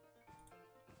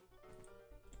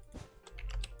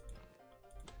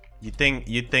 You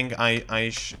think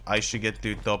I should get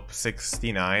to top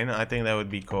 69? I think that would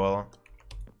be cool.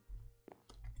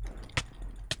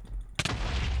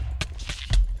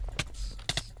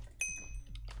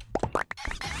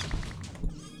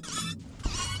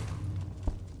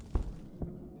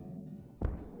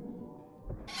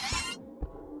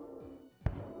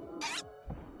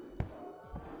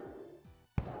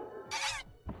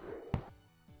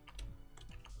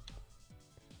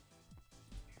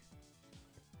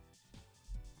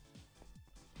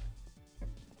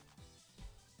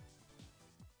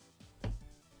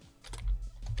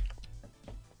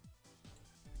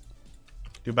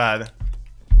 Too bad.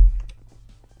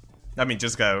 I mean,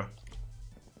 just go.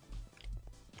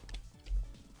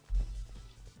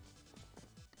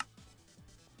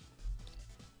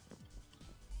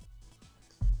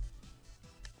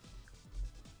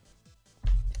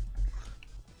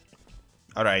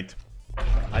 Alright.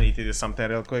 I need to do something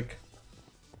real quick.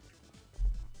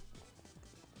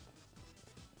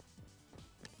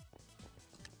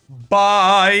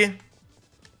 Bye!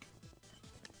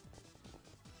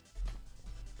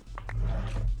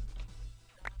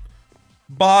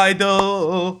 By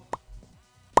the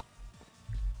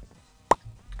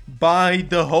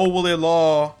holy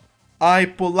law, I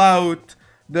pull out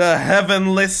the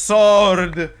heavenly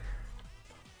sword.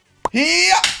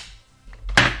 Yeah!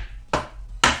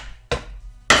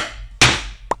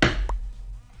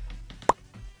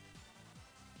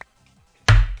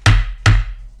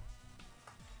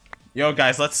 Yo,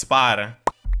 guys, let's spar.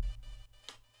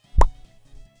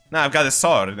 No, I've got a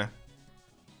sword.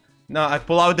 No, I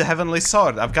pull out the heavenly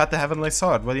sword. I've got the heavenly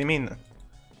sword. What do you mean?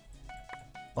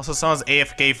 Also, someone's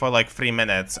AFK for like 3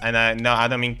 minutes. And no, I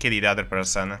don't mean Kitty, the other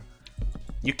person.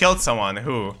 You killed someone.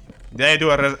 Who? Did I do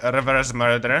a reverse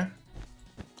murder?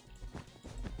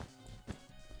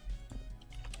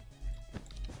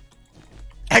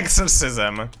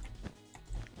 Exorcism.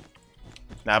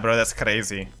 Nah, bro, that's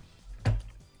crazy.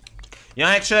 You know,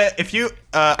 actually, if you,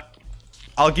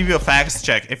 I'll give you a facts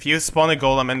check. If you spawn a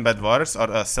golem in Bedwars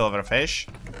or a silverfish,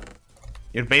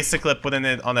 you're basically putting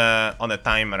it on a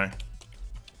timer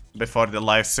before the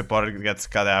life support gets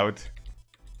cut out.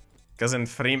 Because in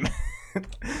 3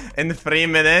 in 3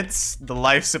 minutes, the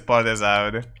life support is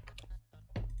out.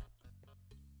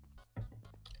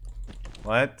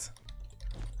 What?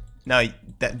 No,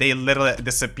 they literally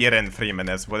disappear in 3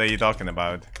 minutes. What are you talking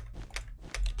about?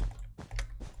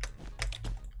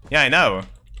 Yeah, I know.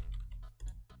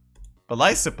 But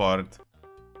life support.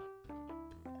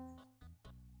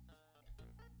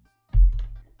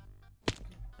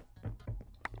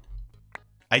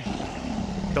 I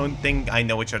don't think I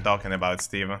know what you're talking about,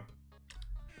 Steve.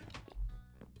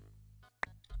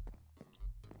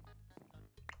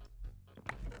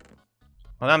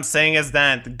 What I'm saying is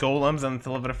that golems and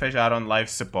silverfish are on life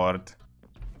support.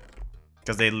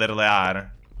 Because they literally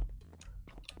are.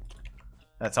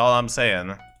 That's all I'm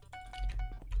saying.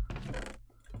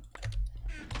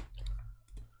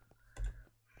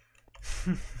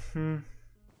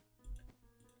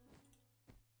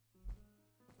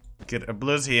 Get a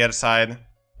blues here side.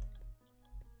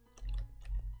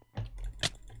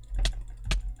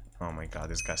 Oh my god,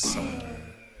 this guy's so mean.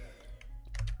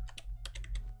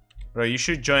 Bro, you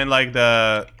should join like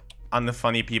the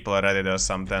unfunny people Reddit or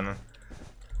something.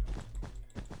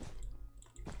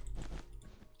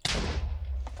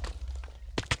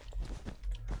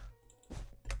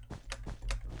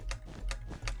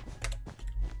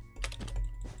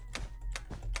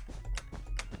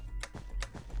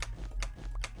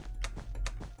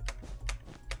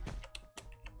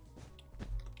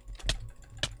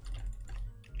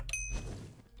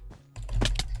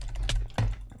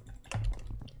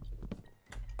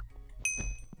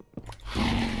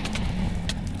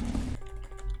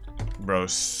 Bro,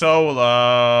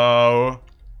 solo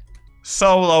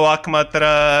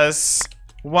akmatras.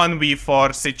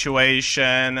 1v4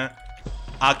 situation.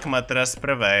 Akmatras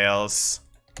prevails.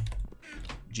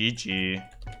 GG.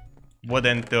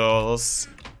 Wooden tools.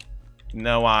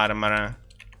 No armor.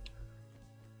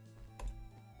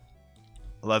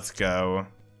 Let's go.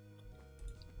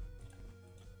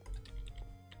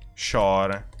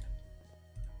 Sure.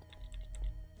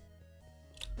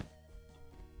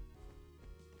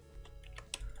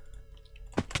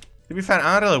 To be fair,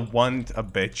 I don't really want a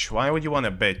bitch. Why would you want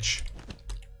a bitch?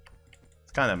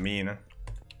 It's kinda mean.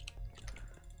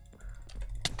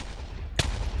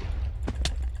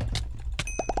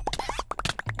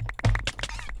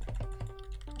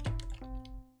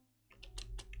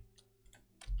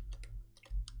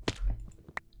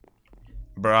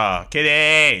 Bruh,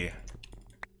 kitty!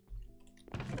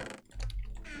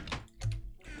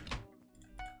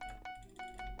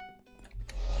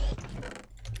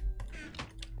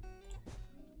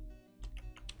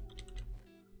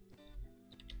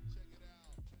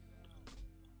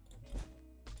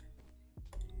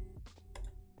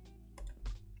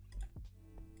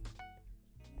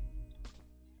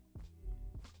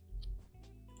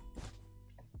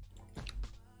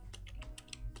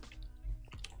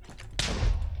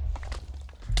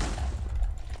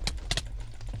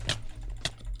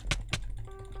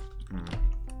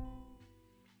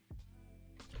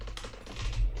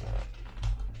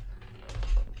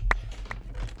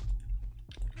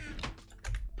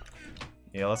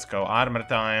 Yeah, let's go. Armor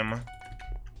time.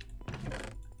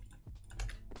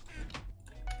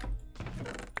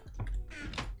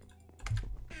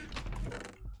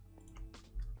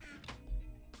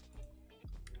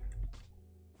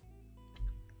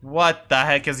 What the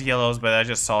heck is yellows? But I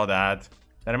just saw that.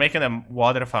 They're making a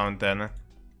water fountain.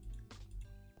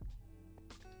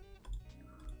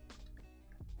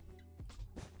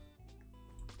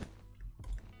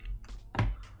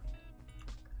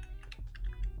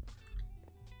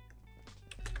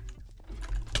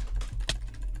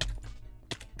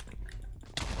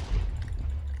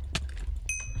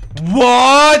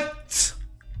 What?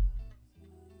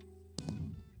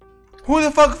 Who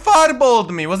the fuck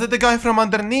fireballed me? Was it the guy from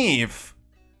underneath?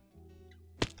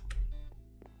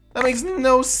 That makes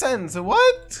no sense.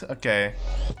 What? Okay.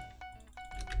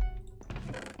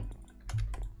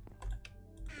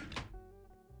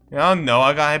 Oh no,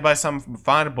 I got hit by some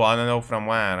fireball, I don't know from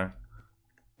where.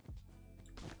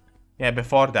 Yeah,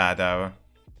 before that though.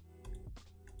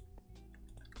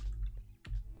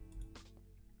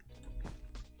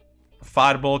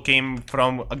 Fireball came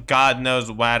from God knows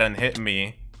where and hit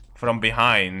me from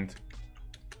behind.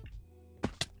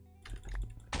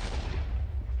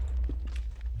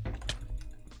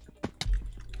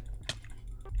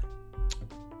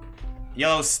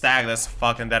 Yellow stag, this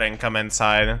fucking that didn't come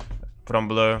inside from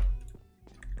blue.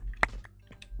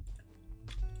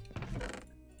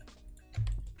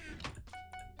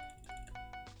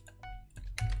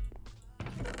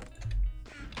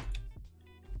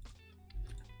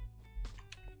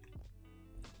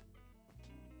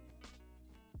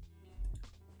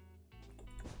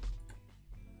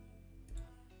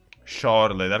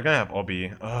 Surely, they're gonna have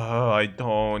Obi. Oh, I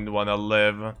don't wanna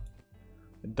live.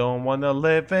 I don't wanna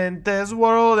live in this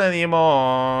world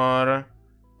anymore.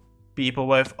 People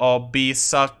with Obi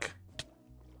suck.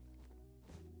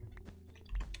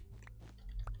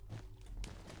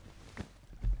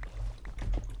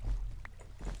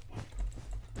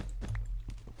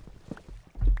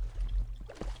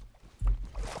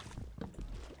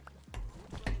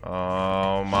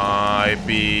 Oh my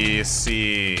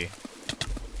BC.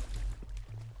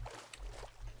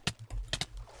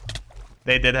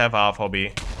 They did have half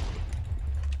hobby.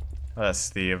 Oh, that's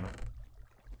Steve.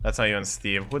 That's not even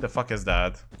Steve. Who the fuck is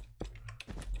that?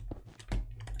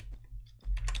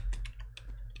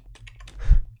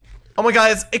 Oh my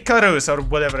god, it's Icarus or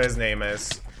whatever his name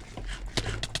is.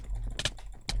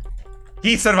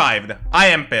 He survived. I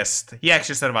am pissed. He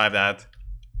actually survived that.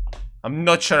 I'm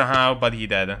not sure how, but he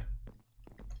did.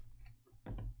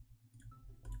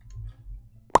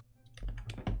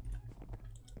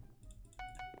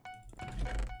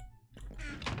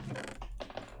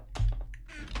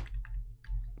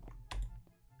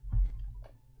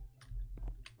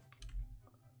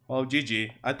 Oh,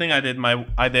 GG. I think I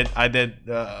did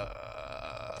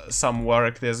some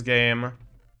work this game. You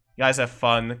guys have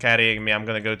fun carrying me. I'm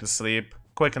gonna go to sleep.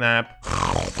 Quick nap.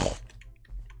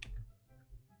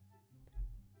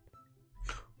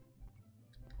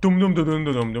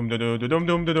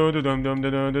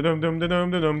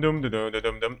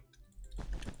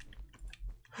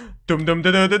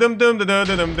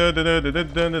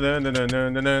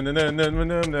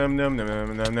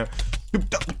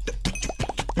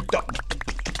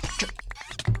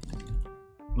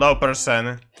 Low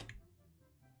person.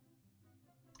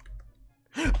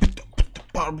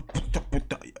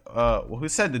 Who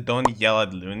said don't yell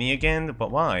at Looney again?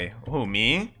 But why? Who,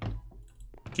 me?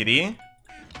 Kitty?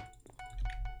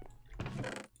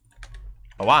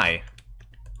 Why?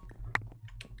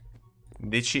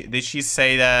 Did she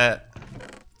say that?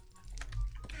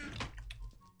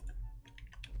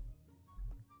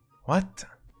 What?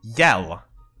 Yell.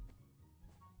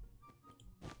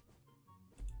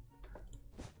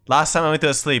 Last time I went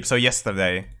to sleep, so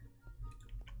yesterday.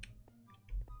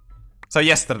 So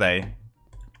yesterday.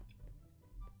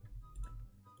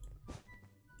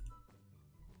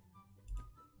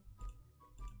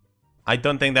 I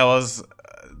don't think that was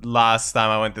last time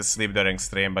I went to sleep during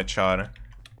stream, but sure.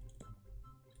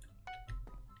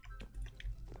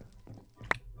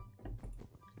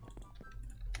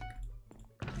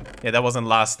 Yeah, that wasn't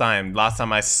last time. Last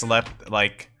time I slept,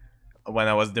 like, when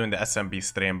I was doing the SMP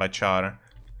stream, but sure.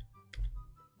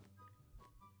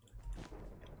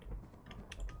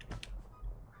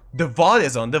 The VOD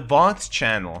is on the VOD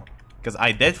channel. Because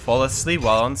I did fall asleep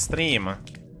while on stream.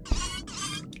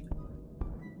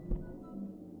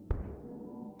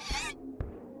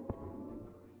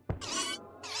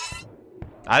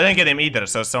 I didn't get him either,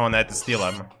 so someone had to steal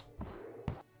him.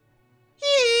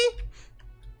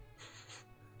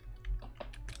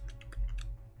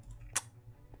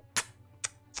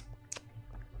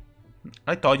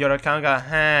 I thought your account got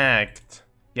hacked.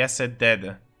 Yes, it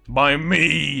did. By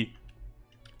me!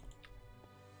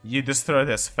 You destroyed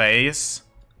his face?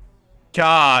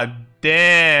 God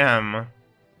damn!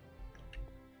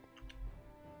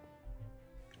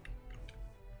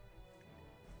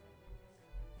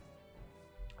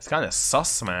 It's kinda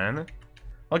sus, man.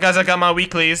 Well, guys, I got my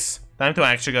weeklies. Time to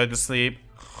actually go to sleep.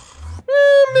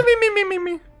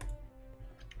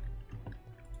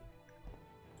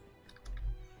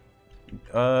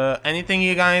 Anything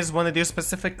you guys want to do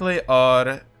specifically,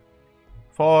 or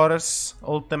Force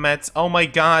Ultimates? Oh my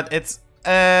god, it's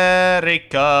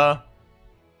Erica.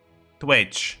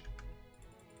 Twitch.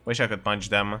 Wish I could punch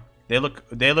them. They look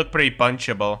pretty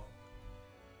punchable.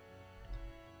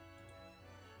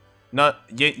 No,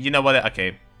 you know what?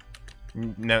 Okay,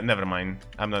 never mind.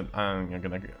 I'm not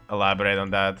gonna elaborate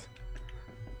on that.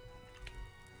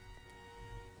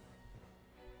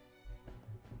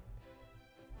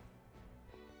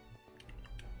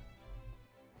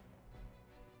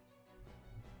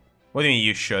 What do you mean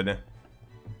you should?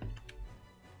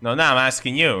 No, now I'm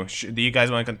asking you. Do you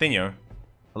guys want to continue?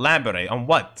 Elaborate on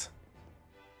what?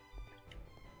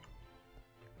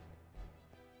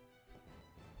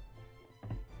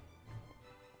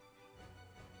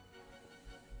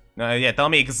 No, yeah, tell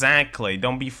me exactly.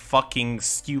 Don't be fucking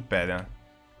stupid.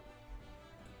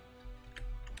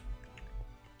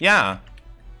 Yeah.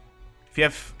 If you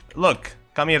have... Look,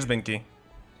 come here, Spinky.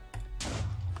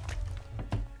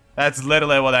 That's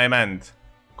literally what I meant.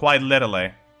 Quite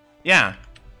literally. Yeah.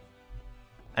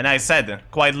 And I said,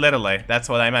 quite literally, that's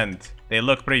what I meant. They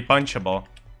look pretty punchable.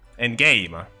 In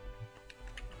game. I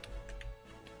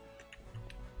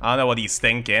don't know what he's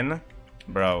thinking.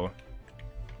 Bro.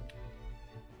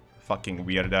 Fucking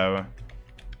weirdo.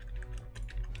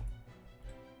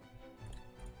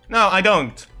 No, I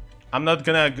don't. I'm not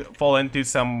gonna fall into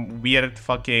some weird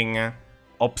fucking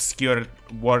obscure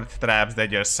word traps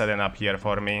that you're setting up here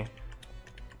for me.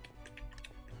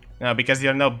 No, because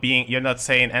you're not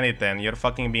saying anything. You're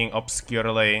fucking being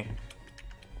obscurely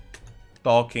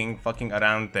talking fucking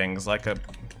around things like a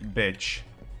bitch.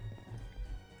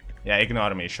 Yeah,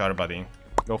 ignore me, sure buddy.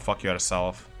 Go fuck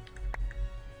yourself.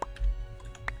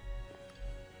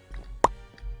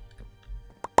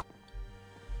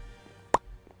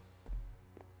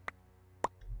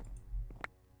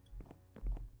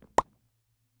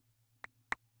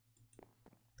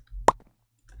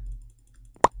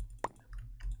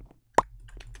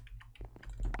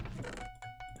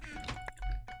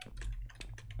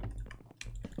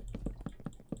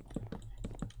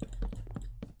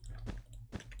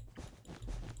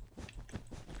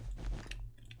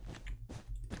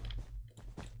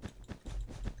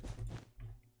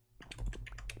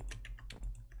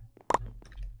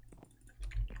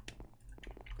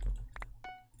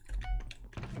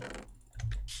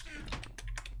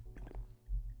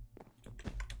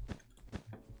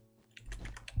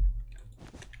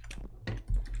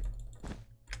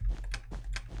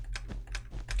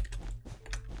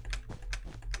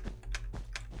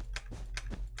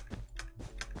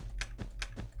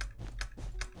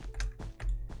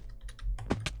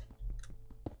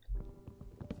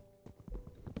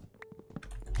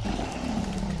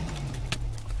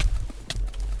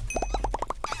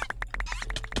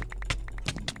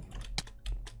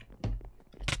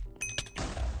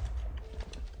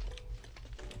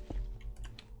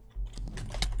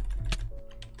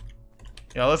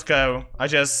 Yeah, let's go. I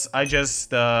just,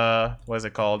 what is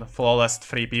it called? Flawless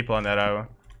 3 people in a row.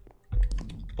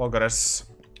 Progress.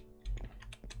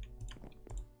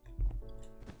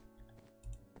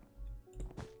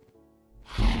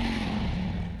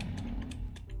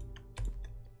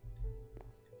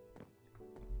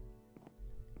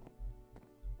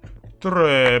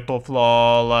 Triple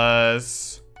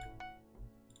flawless.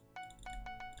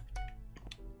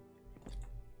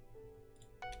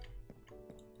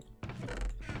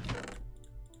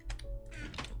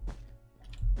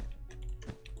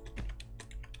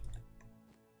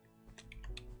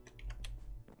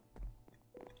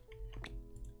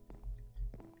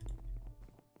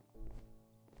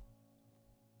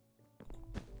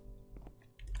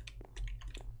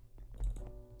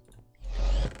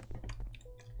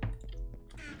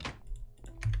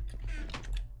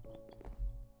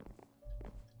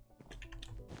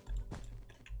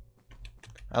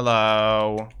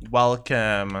 Hello,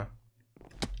 welcome.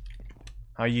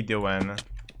 How you doing?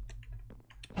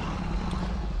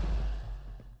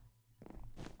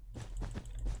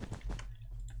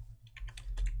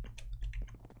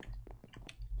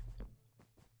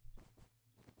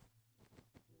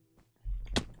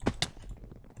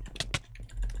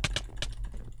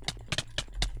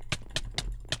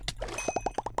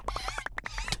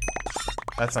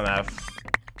 That's enough.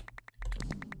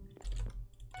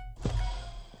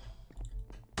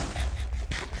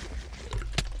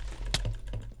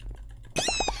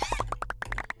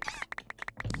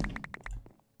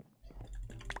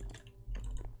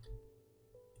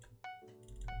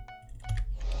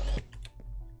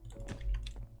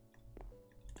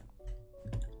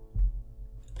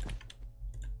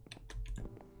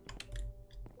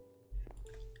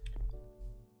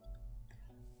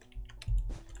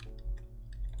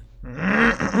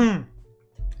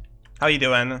 How you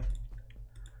doing?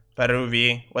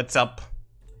 Peruvi, what's up?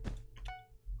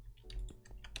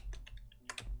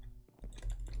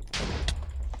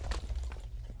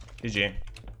 GG.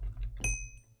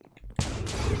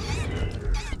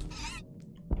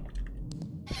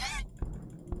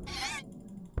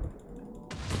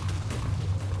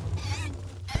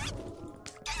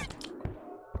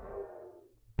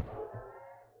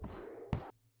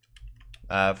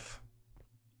 F.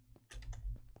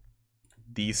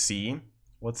 DC.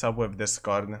 What's up with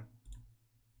Discord?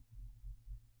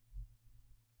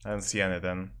 I don't see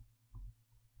anything.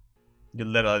 You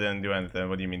literally didn't do anything.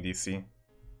 What do you mean, DC?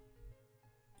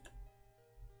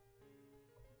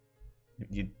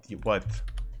 You what?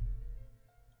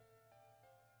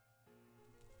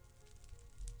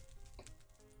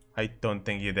 I don't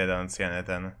think you did. I don't see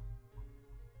anything.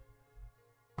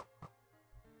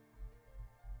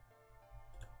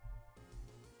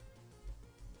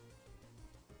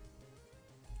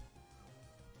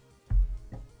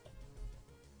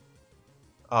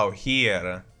 Oh,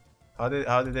 here. How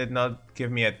did it not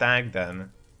give me a tag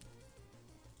then?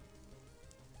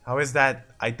 How is that?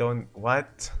 I don't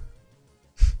what?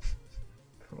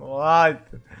 What?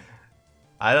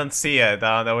 I don't see it.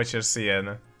 I don't know what you're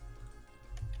seeing.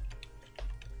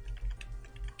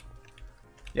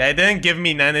 Yeah, it didn't give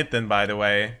me anything, by the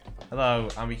way. Hello,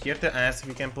 I'm here to ask if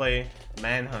you can play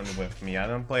Manhunt with me. I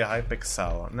don't play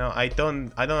Hypixel. No, I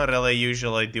don't really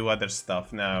usually do other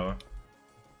stuff, no.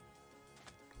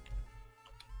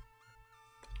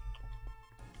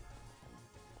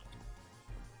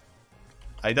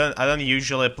 I don't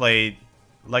usually play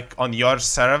like on your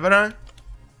server.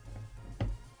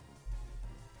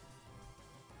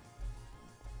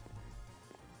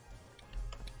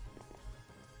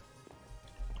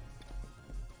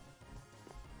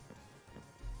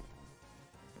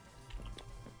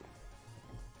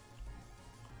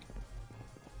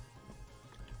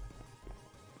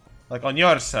 Like on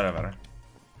your server.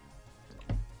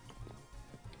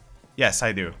 Yes,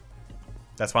 I do.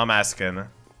 That's why I'm asking.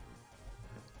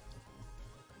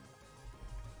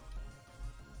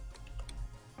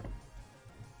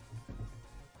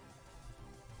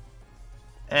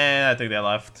 And I think they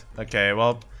left. Okay,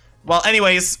 well,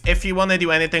 anyways, if you want to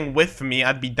do anything with me,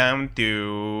 I'd be down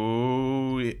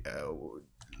to...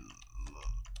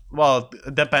 well,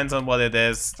 it depends on what it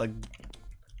is. Like,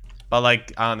 but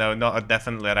like, I don't know, not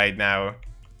definitely right now.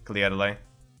 Clearly.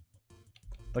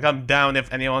 Like, I'm down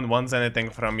if anyone wants anything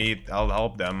from me, I'll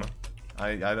help them.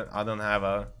 I don't have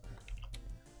a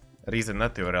reason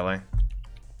not to, really.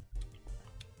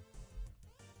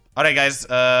 Alright, guys,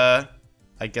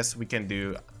 I guess we can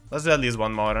do... let's do at least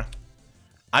one more.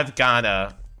 I've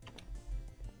gotta...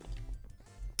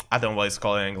 I don't know what it's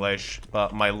called in English,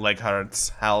 but my leg hurts.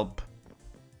 Help.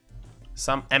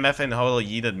 Some MF in hole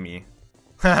yeeted me.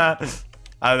 I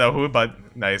don't know who,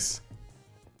 but nice.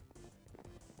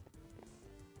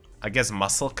 I guess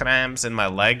muscle cramps in my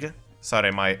leg.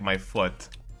 Sorry, my foot.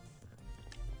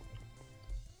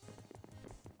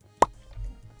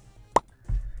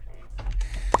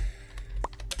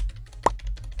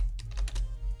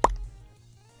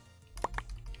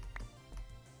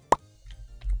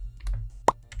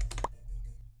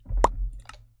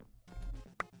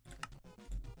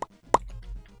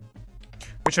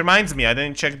 Which reminds me, I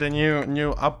didn't check the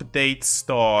new update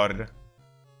store.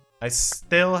 I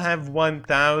still have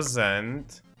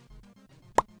 1,000.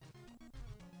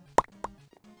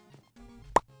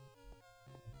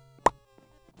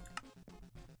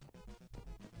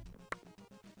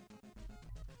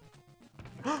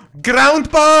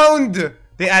 Ground pound!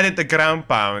 They added the ground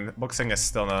pound. Boxing is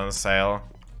still not on sale.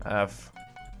 F.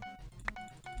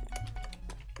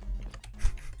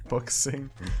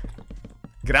 Boxing.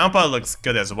 Ground pound looks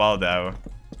good as well, though.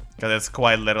 Because it's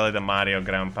quite literally the Mario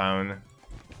ground pound.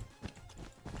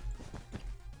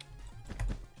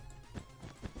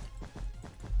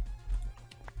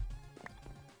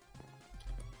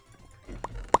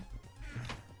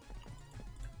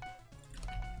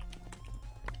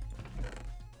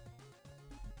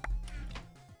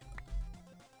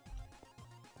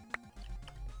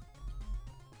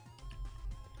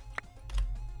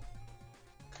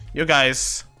 You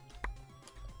guys.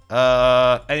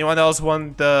 Anyone else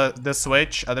want the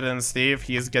Switch other than Steve?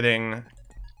 He's getting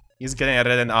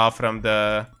ridden off from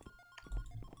the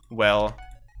well.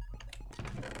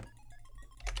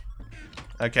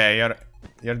 Okay,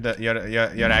 you're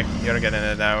getting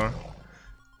it now.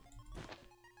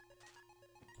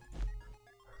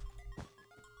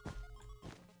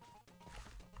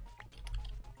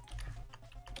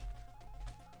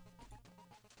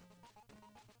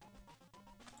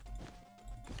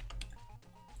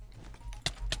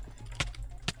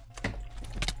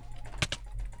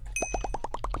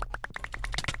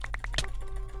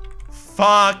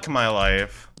 Fuck my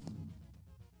life.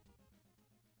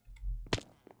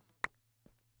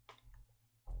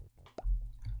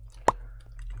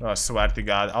 Oh, I swear to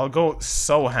God, I'll go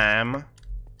so ham.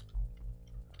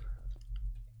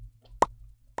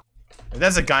 If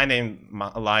there's a guy named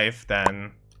Life,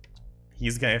 then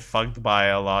he's getting fucked by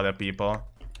a lot of people.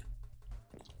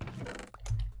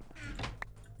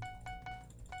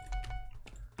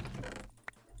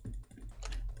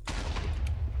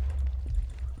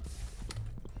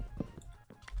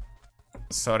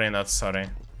 Sorry, not sorry.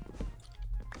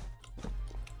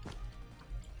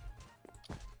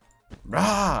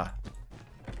 Rah!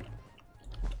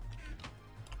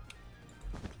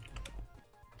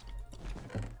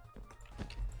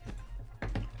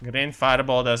 Green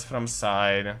fireball does from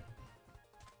side.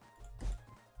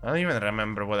 I don't even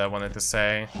remember what I wanted to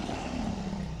say.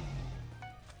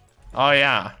 Oh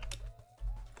yeah.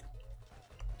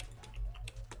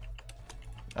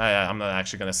 Oh yeah, I'm not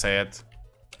actually gonna say it.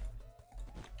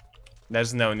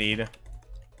 There's no need.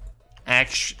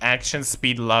 Action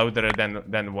speed louder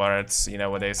than words, you know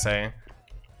what they say.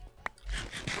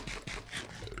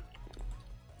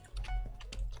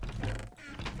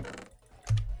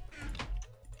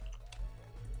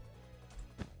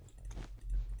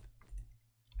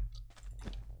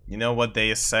 You know what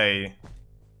they say.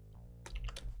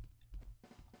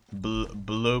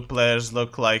 Blue players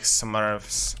look like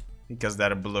Smurfs because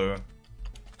they're blue.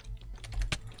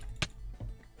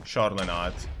 Surely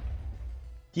not.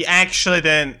 He actually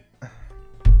didn't.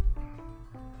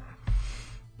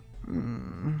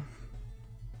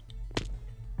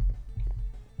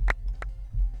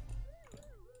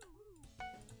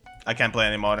 I can't play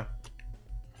anymore.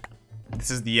 This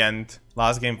is the end.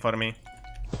 Last game for me.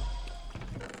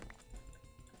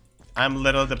 I'm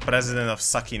literally the president of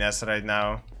suckiness right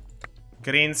now.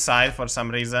 Green side for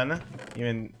some reason.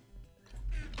 Even.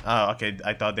 Oh, okay.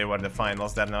 I thought they were the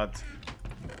finals. They're not.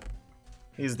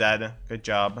 He's dead. Good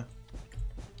job.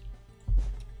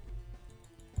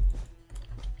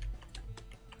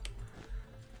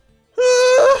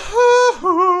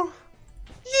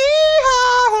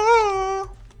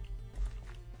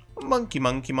 Monkey,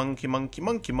 monkey, monkey, monkey,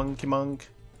 monkey, monkey, monk.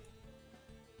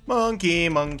 Monkey,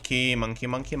 monkey, monkey,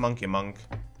 monkey, monkey, monk.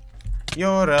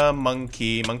 You're a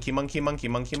monkey, monkey, monkey, monkey,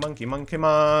 monkey, monkey, monkey,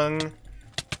 monk.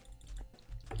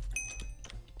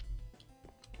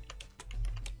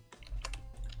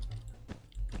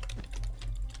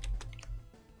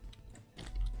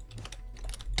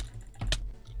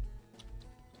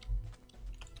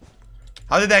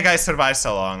 How did that guy survive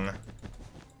so long?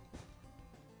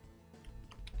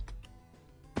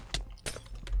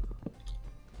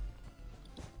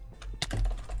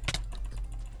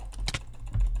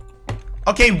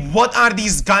 Okay, what are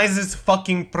these guys'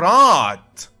 fucking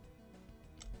prot?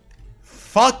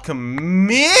 Fuck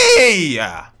me!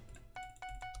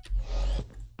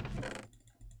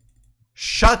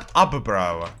 Shut up,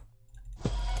 bro.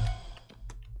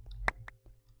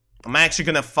 I'm actually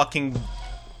gonna fucking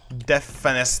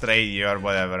defenestrate you or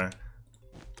whatever.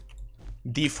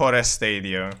 Deforestate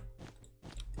you.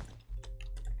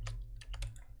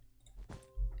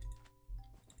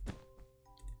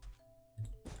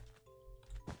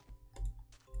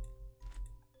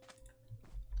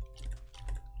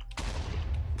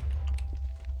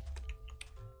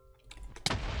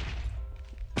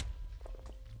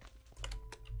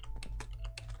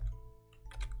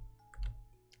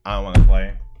 I don't wanna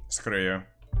play. Screw you.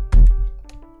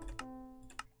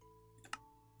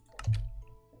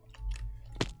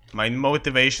 My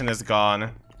motivation is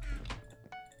gone.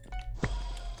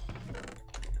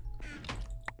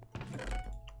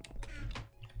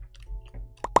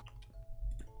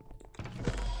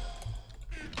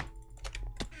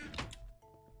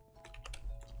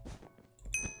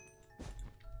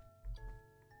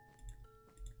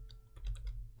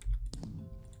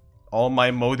 All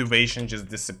my motivation just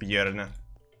disappeared.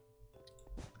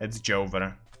 It's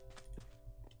Jover.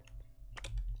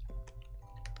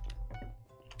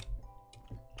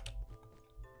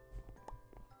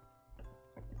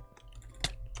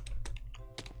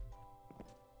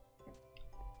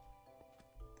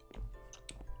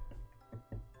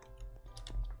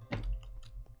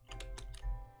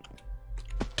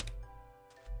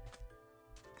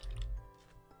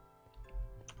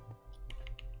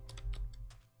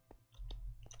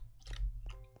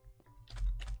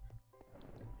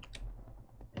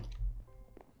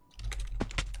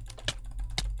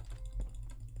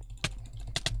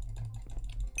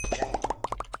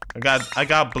 I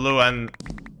got blue and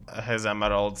his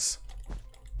emeralds.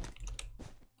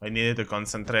 I needed to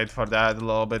concentrate for that a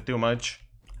little bit too much.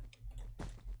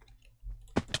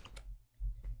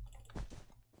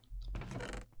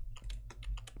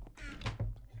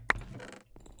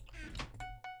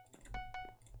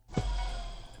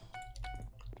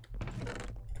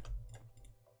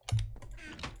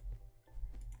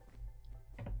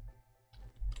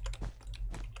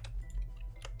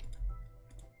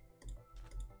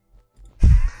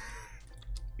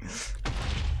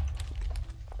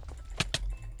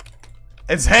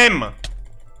 It's him!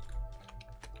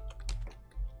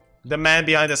 The man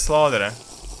behind the slaughter.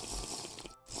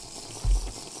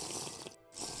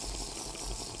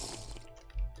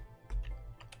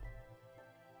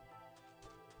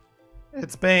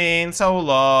 It's been so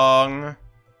long.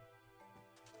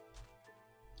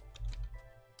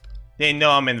 They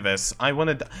know I'm in this. I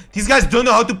wanna. These guys don't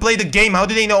know how to play the game. How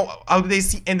do they know? How do they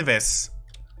see in this?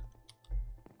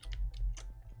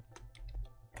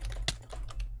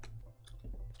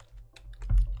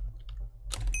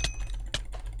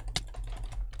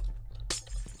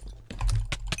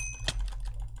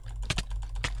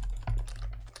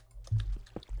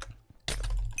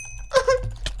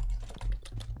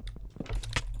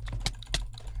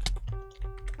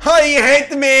 Oh, you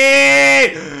hit me!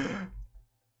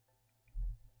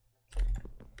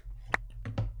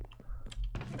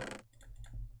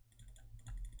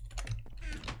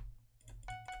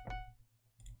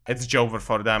 It's Jover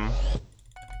for them.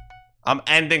 I'm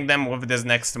ending them with this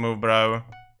next move, bro.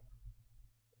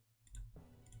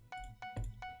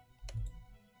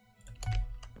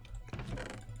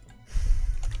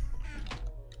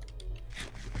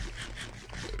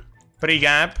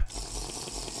 Pre-gap.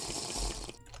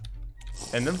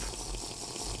 End them.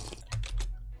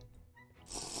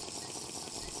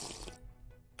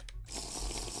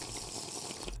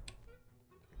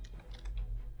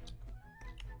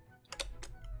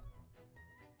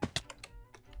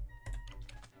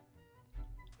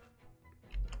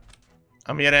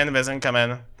 I'm here in Vision, come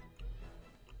in.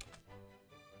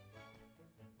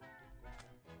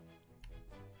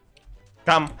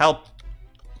 Come, help.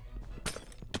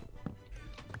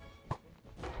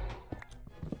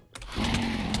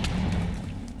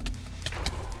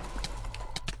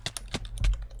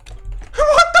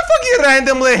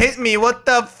 Randomly hit me, what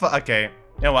the fuck? Okay,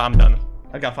 you know what, I'm done.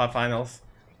 I got 5 finals.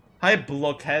 Hi,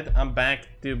 Blockhead, I'm back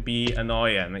to be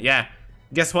annoying. Yeah,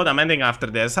 guess what, I'm ending after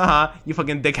this. Haha, you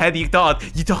fucking dickhead, you thought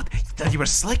you were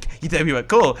slick? You thought you were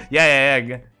cool?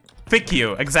 Yeah. Fig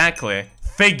you, exactly.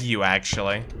 Fig you,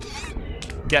 actually.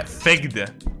 Get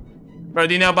figged. Bro,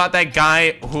 do you know about that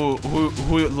guy who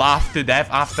laughed to death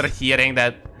after hearing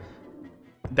that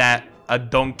a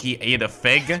donkey ate a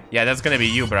fig? Yeah, that's gonna be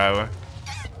you, bro.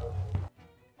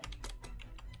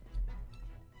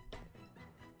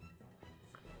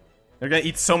 You're gonna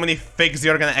eat so many figs,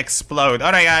 you're gonna explode.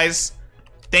 Alright, guys.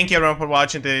 Thank you everyone for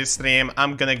watching today's stream.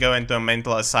 I'm gonna go into a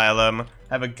mental asylum.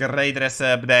 Have a great rest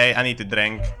of the day. I need to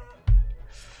drink.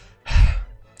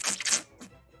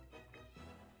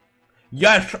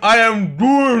 Yes, I am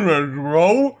doing it,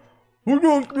 bro. Who do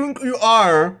you think you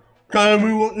are? Telling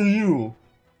me what to do.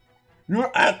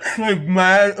 You're actually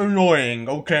mad annoying,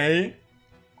 okay?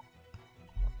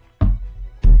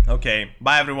 Okay,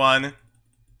 bye everyone.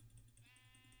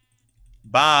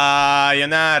 Bye,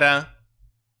 Yanara.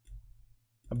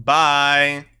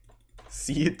 Bye.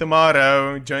 See you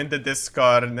tomorrow. Join the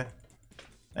Discord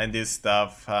and this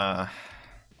stuff.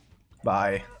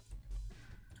 Bye.